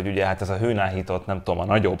az a hír, hogy ugye hát ez a hőnáhított, nem tudom, a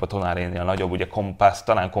nagyobb, a Tonarénél nagyobb, ugye kompassz,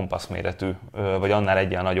 talán kompassz méretű, vagy annál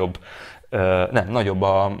egyen nagyobb, nagyobb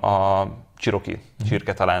a Cherokee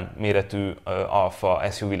csirke talán méretű Alfa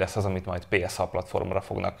SUV lesz az, amit majd PSA platformra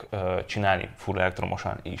fognak csinálni, full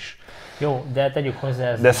elektromosan is. Jó, de tegyük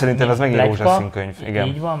hozzá, de szerintem ez megint rózsaszín könyv. Igen.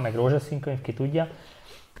 Így van, meg rózsaszín könyv, ki tudja.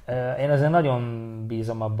 Én azért nagyon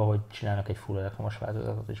bízom abba, hogy csinálnak egy full elektromos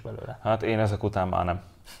változatot is belőle. Hát én ezek után már nem.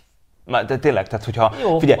 De tényleg, tehát hogyha,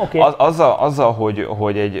 jó, figyelj, okay. azzal,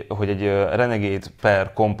 hogy egy Renegade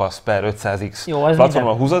per Compass per 500X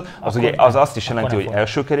platformon húzod, az ugye az azt is jelenti, hogy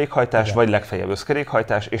első kerékhajtás, igen, vagy legfeljebb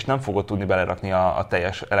összkerékhajtás, és nem fogod tudni belerakni a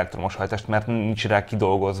teljes elektromos hajtást, mert nincs rá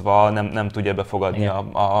kidolgozva, nem tudja befogadni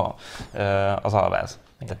az alváz.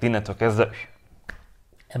 Igen. Tehát innentől kezdve...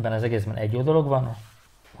 Ebben az egészben egy jó dolog van,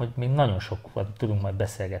 hogy még nagyon sokat tudunk majd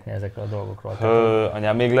beszélgetni ezekről a dolgokról.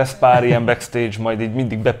 Anyám, még lesz pár ilyen backstage, majd így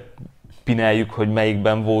mindig bepineljük, hogy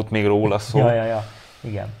melyikben volt még róla szó. Ja,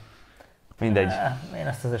 igen. Mindegy. Én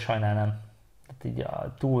ezt azért sajnálnám. Tehát így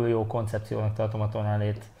túl jó koncepciónak tartom a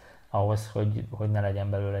Tonalét ahhoz, hogy ne legyen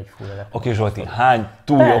belőle egy full elektromos. Oké, Zsolti, hány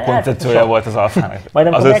túl jó koncepciója volt az Alfának? Majd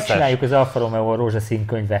amikor megcsináljuk az Alfa Romeo rózsaszín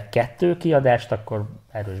könyvek 2 kiadást, akkor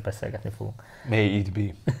erről is beszélgetni fogunk. May it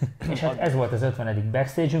be. És hát ez volt az 50.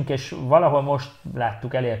 backstage-ünk, és valahol most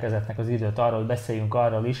láttuk, elérkezettnek az időt arra, hogy beszéljünk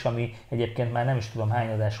arról is, ami egyébként már nem is tudom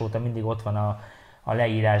hány adás óta mindig ott van a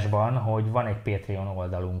leírásban, hogy van egy Patreon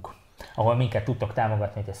oldalunk, ahol minket tudtok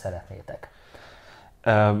támogatni, hogyha szeretnétek.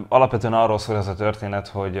 Alapvetően arról szól ez a történet,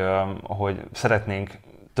 hogy szeretnénk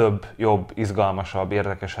több, jobb, izgalmasabb,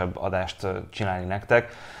 érdekesebb adást csinálni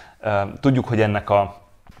nektek. Tudjuk, hogy ennek a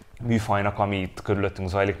műfajnak, ami itt körülöttünk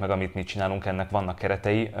zajlik, meg amit mi csinálunk, ennek vannak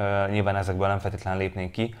keretei. Nyilván ezekből nem feltétlenül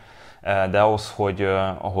lépnénk ki, de ahhoz,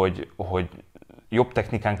 hogy jobb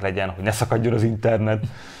technikánk legyen, hogy ne szakadjon az internet,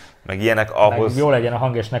 meg ilyenek ahhoz... Meg jó legyen a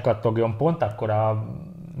hang és ne kattogjon pont, akkor a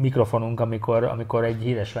mikrofonunk, amikor egy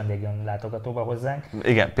híres vendég jön látogatóba hozzánk.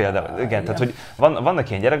 Igen, például. Igen, tehát hogy vannak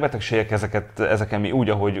ilyen gyerekbetegségek, ezeken mi úgy,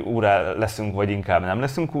 ahogy úrá leszünk, vagy inkább nem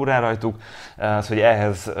leszünk úrá rajtuk. Szóval, hogy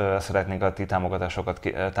ehhez szeretnénk a ti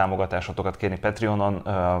támogatásotokat kérni Patreonon.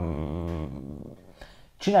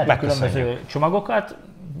 Csináljuk különböző csomagokat,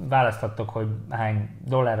 választhattok, hogy hány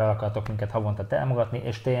dollárral akartok minket havonta támogatni,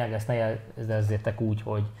 és tényleg ezt ne jelzezzétek úgy,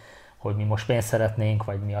 hogy mi most pénzt szeretnénk,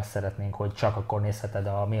 vagy mi azt szeretnénk, hogy csak akkor nézheted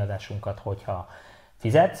a mi adásunkat, hogyha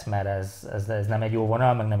fizetsz, mert ez nem egy jó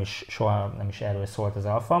vonal, meg soha nem is erről szólt az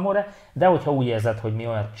Alfa Amore, de hogyha úgy érzed, hogy mi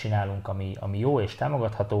olyat csinálunk, ami jó és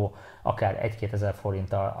támogatható, akár 1-2 ezer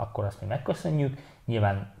forinttal, akkor azt mi megköszönjük.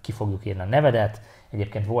 Nyilván ki fogjuk írni a nevedet.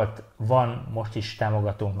 Egyébként van, most is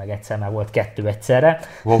támogatunk, meg egyszer már volt 2 egyszerre.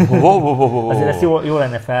 Azért ezt jó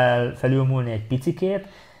lenne felülmúlni egy picikét.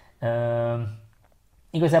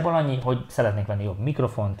 Igazából annyi, hogy szeretnénk venni jobb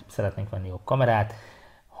mikrofont, szeretnénk venni jobb kamerát,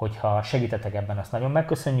 hogyha segítetek ebben, azt nagyon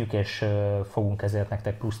megköszönjük, és fogunk ezért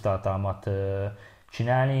nektek plusz tartalmat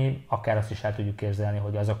csinálni, akár azt is el tudjuk képzelni,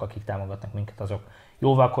 hogy azok, akik támogatnak minket, azok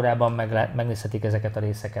jóval korábban megnézhetik ezeket a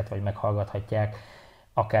részeket, vagy meghallgathatják,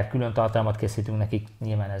 akár külön tartalmat készítünk nekik,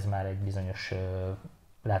 nyilván ez már egy bizonyos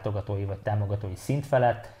látogatói vagy támogatói szint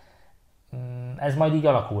felett. Ez majd így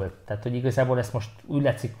alakul, tehát hogy igazából ezt most úgy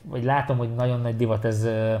látszik, vagy látom, hogy nagyon nagy divat ez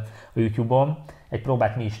a YouTube-on, egy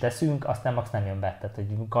próbát mi is teszünk, aztán max nem jön be, tehát hogy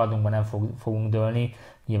kardunkban nem fogunk dőlni,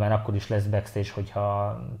 nyilván akkor is lesz backstage,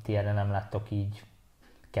 hogyha ti erre nem láttok így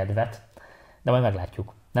kedvet, de majd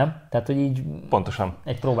meglátjuk, nem? Tehát, hogy így pontosan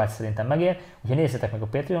egy próbát szerintem megér, úgyhogy nézzétek meg a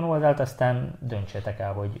Patreon oldalt, aztán döntsétek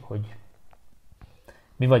el, hogy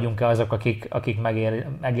mi vagyunk-e azok, akik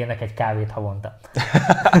megérnek egy kávét havonta.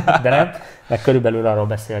 De nem? Meg körülbelül arról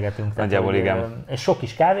beszélgetünk. Nagyjából igen. És sok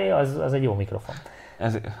is kávé, az egy jó mikrofon.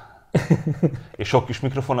 És sok kis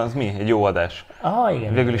mikrofon az mi? Egy jó adás.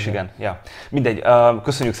 Igen. Végül is igen. Ja. Mindegy,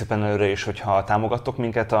 köszönjük szépen előre is, hogyha támogattok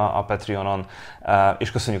minket a Patreonon,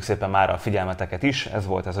 és köszönjük szépen már a figyelmeteket is. Ez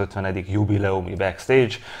volt az 50. jubileumi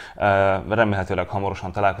Backstage. Remélhetőleg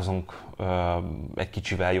hamarosan találkozunk egy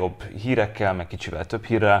kicsivel jobb hírekkel, meg kicsivel több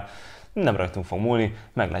hírrel. Nem rajtunk fog múlni,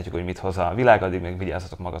 meglátjuk, hogy mit hoz a világ, addig még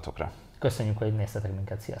vigyázzatok magatokra. Köszönjük, hogy néztetek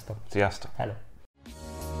minket, sziasztok! Sziasztok! Hello!